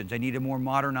Egyptians. They need to more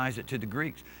modernize it to the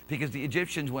Greeks because the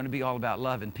Egyptians want to be all about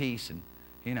love and peace and,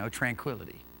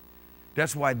 tranquility.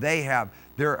 That's why they have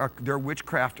their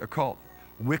witchcraft occult,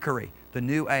 wickery, the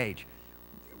New Age.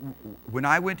 When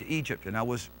I went to Egypt and I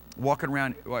was walking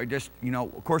around,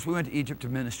 of course we went to Egypt to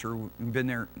minister. We've been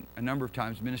there a number of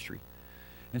times, ministry.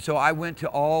 And so I went to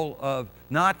all of,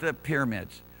 not the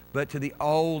pyramids, but to the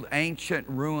old ancient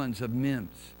ruins of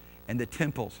Memphis and the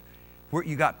temples, where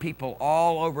you got people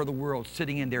all over the world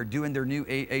sitting in there doing their New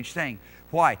Age thing.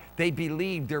 Why? They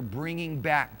believe they're bringing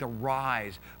back the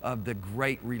rise of the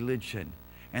great religion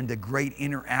and the great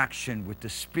interaction with the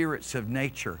spirits of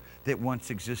nature that once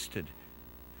existed,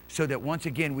 so that once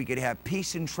again we could have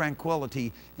peace and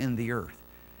tranquility in the earth.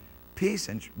 Peace,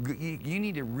 and you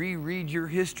need to reread your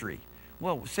history.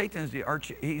 Well, Satan's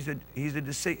he's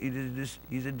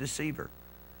a deceiver.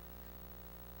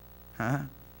 Huh?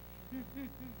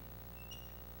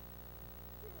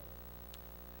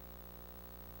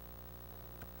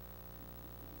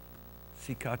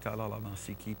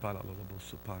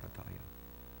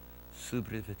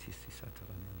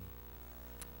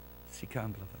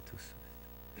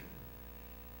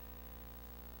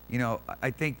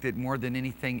 I think that more than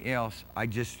anything else,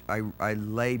 I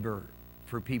labor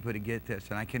for people to get this,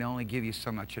 and I can only give you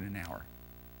so much in an hour.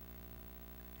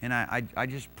 And I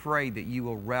just pray that you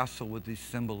will wrestle with these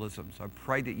symbolisms. I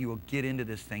pray that you will get into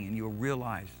this thing and you will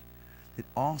realize that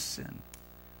all sin,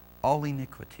 all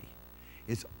iniquity,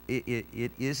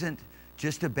 it isn't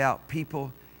just about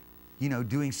people,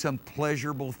 doing some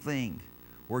pleasurable thing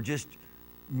or just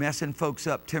messing folks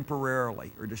up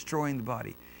temporarily or destroying the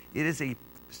body. It is a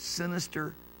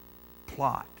sinister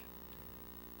plot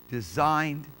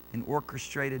designed and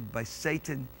orchestrated by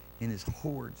Satan and his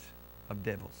hordes of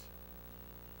devils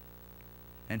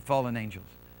and fallen angels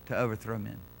to overthrow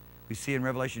men. We see in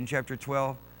Revelation chapter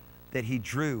 12 that he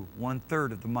drew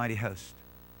 1/3 of the mighty host.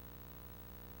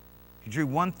 He drew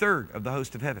 1/3 of the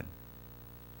host of heaven.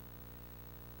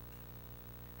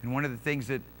 And one of the things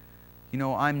that, You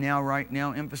know, I'm now right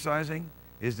now emphasizing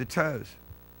is the toes,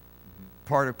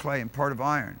 part of clay and part of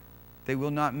iron. They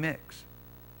will not mix.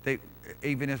 They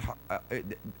even as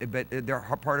but they're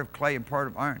part of clay and part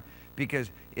of iron, because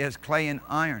as clay and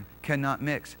iron cannot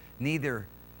mix, neither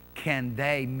can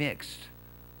they mix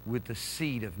with the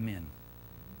seed of men.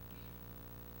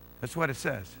 That's what it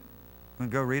says. I'm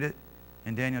going to go read it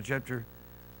in Daniel chapter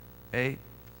 8.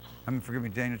 Forgive me,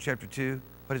 Daniel chapter 2.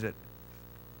 What is it?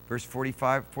 Verse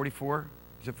 45, 44?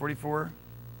 Is it 44?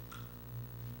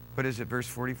 What is it, verse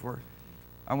 44?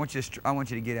 I want you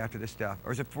to get after this stuff.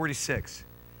 Or is it 46?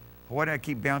 Why do I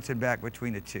keep bouncing back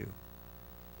between the two?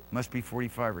 Must be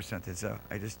 45 or something. So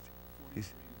I just...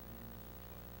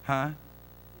 Huh?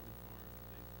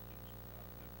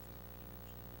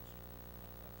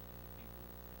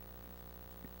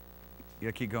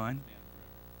 Yeah, keep going.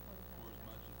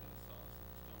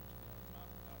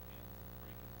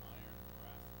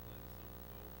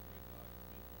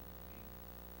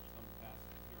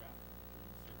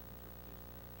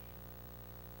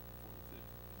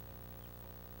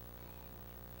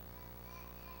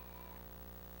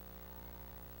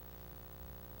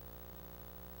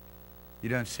 You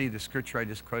don't see the scripture I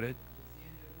just quoted?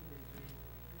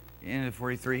 End of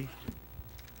 43.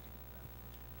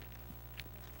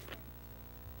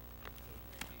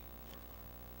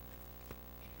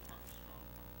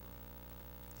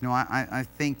 No, I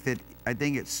think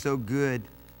it's so good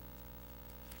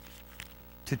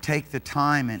to take the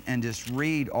time and just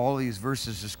read all these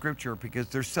verses of scripture, because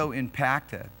they're so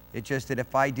impactful. It's just that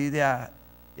if I do that,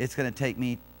 it's going to take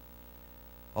me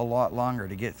a lot longer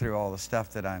to get through all the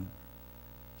stuff that I'm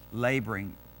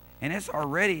laboring. And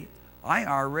I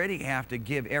already have to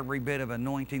give every bit of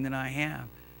anointing that I have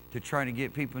to try to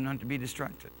get people not to be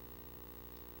distracted,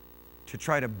 to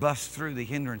try to bust through the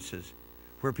hindrances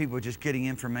where people are just getting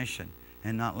information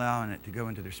and not allowing it to go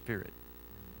into their spirit.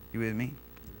 You with me?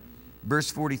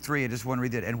 Verse 43, I just want to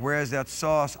read that. And whereas thou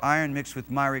sawest iron mixed with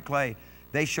miry clay,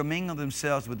 they shall mingle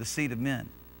themselves with the seed of men,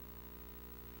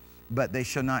 but they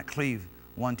shall not cleave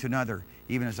one to another,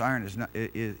 even as iron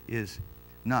is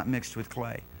not mixed with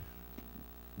clay.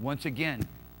 Once again,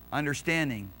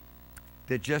 understanding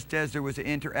that just as there was an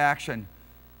interaction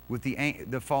with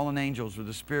the fallen angels or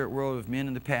the spirit world of men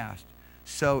in the past,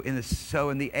 so in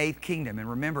the eighth kingdom. And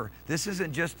remember, this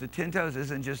isn't just the 10 toes,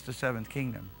 isn't just the seventh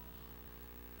kingdom.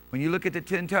 When you look at the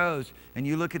 10 toes and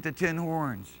you look at the 10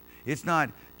 horns, it's not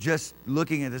just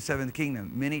looking at the seventh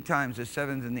kingdom. Many times the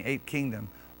seventh and the eighth kingdom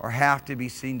have to be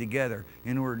seen together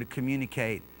in order to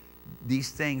communicate these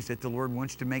things that the Lord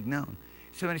wants to make known.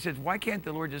 So when he says, why can't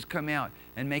the Lord just come out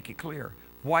and make it clear?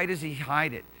 Why does he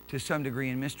hide it to some degree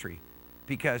in mystery?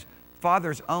 Because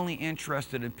Father's only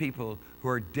interested in people who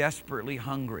are desperately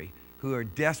hungry, who are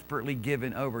desperately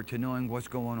given over to knowing what's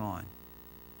going on,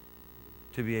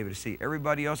 to be able to see.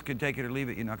 Everybody else can take it or leave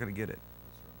it. You're not going to get it.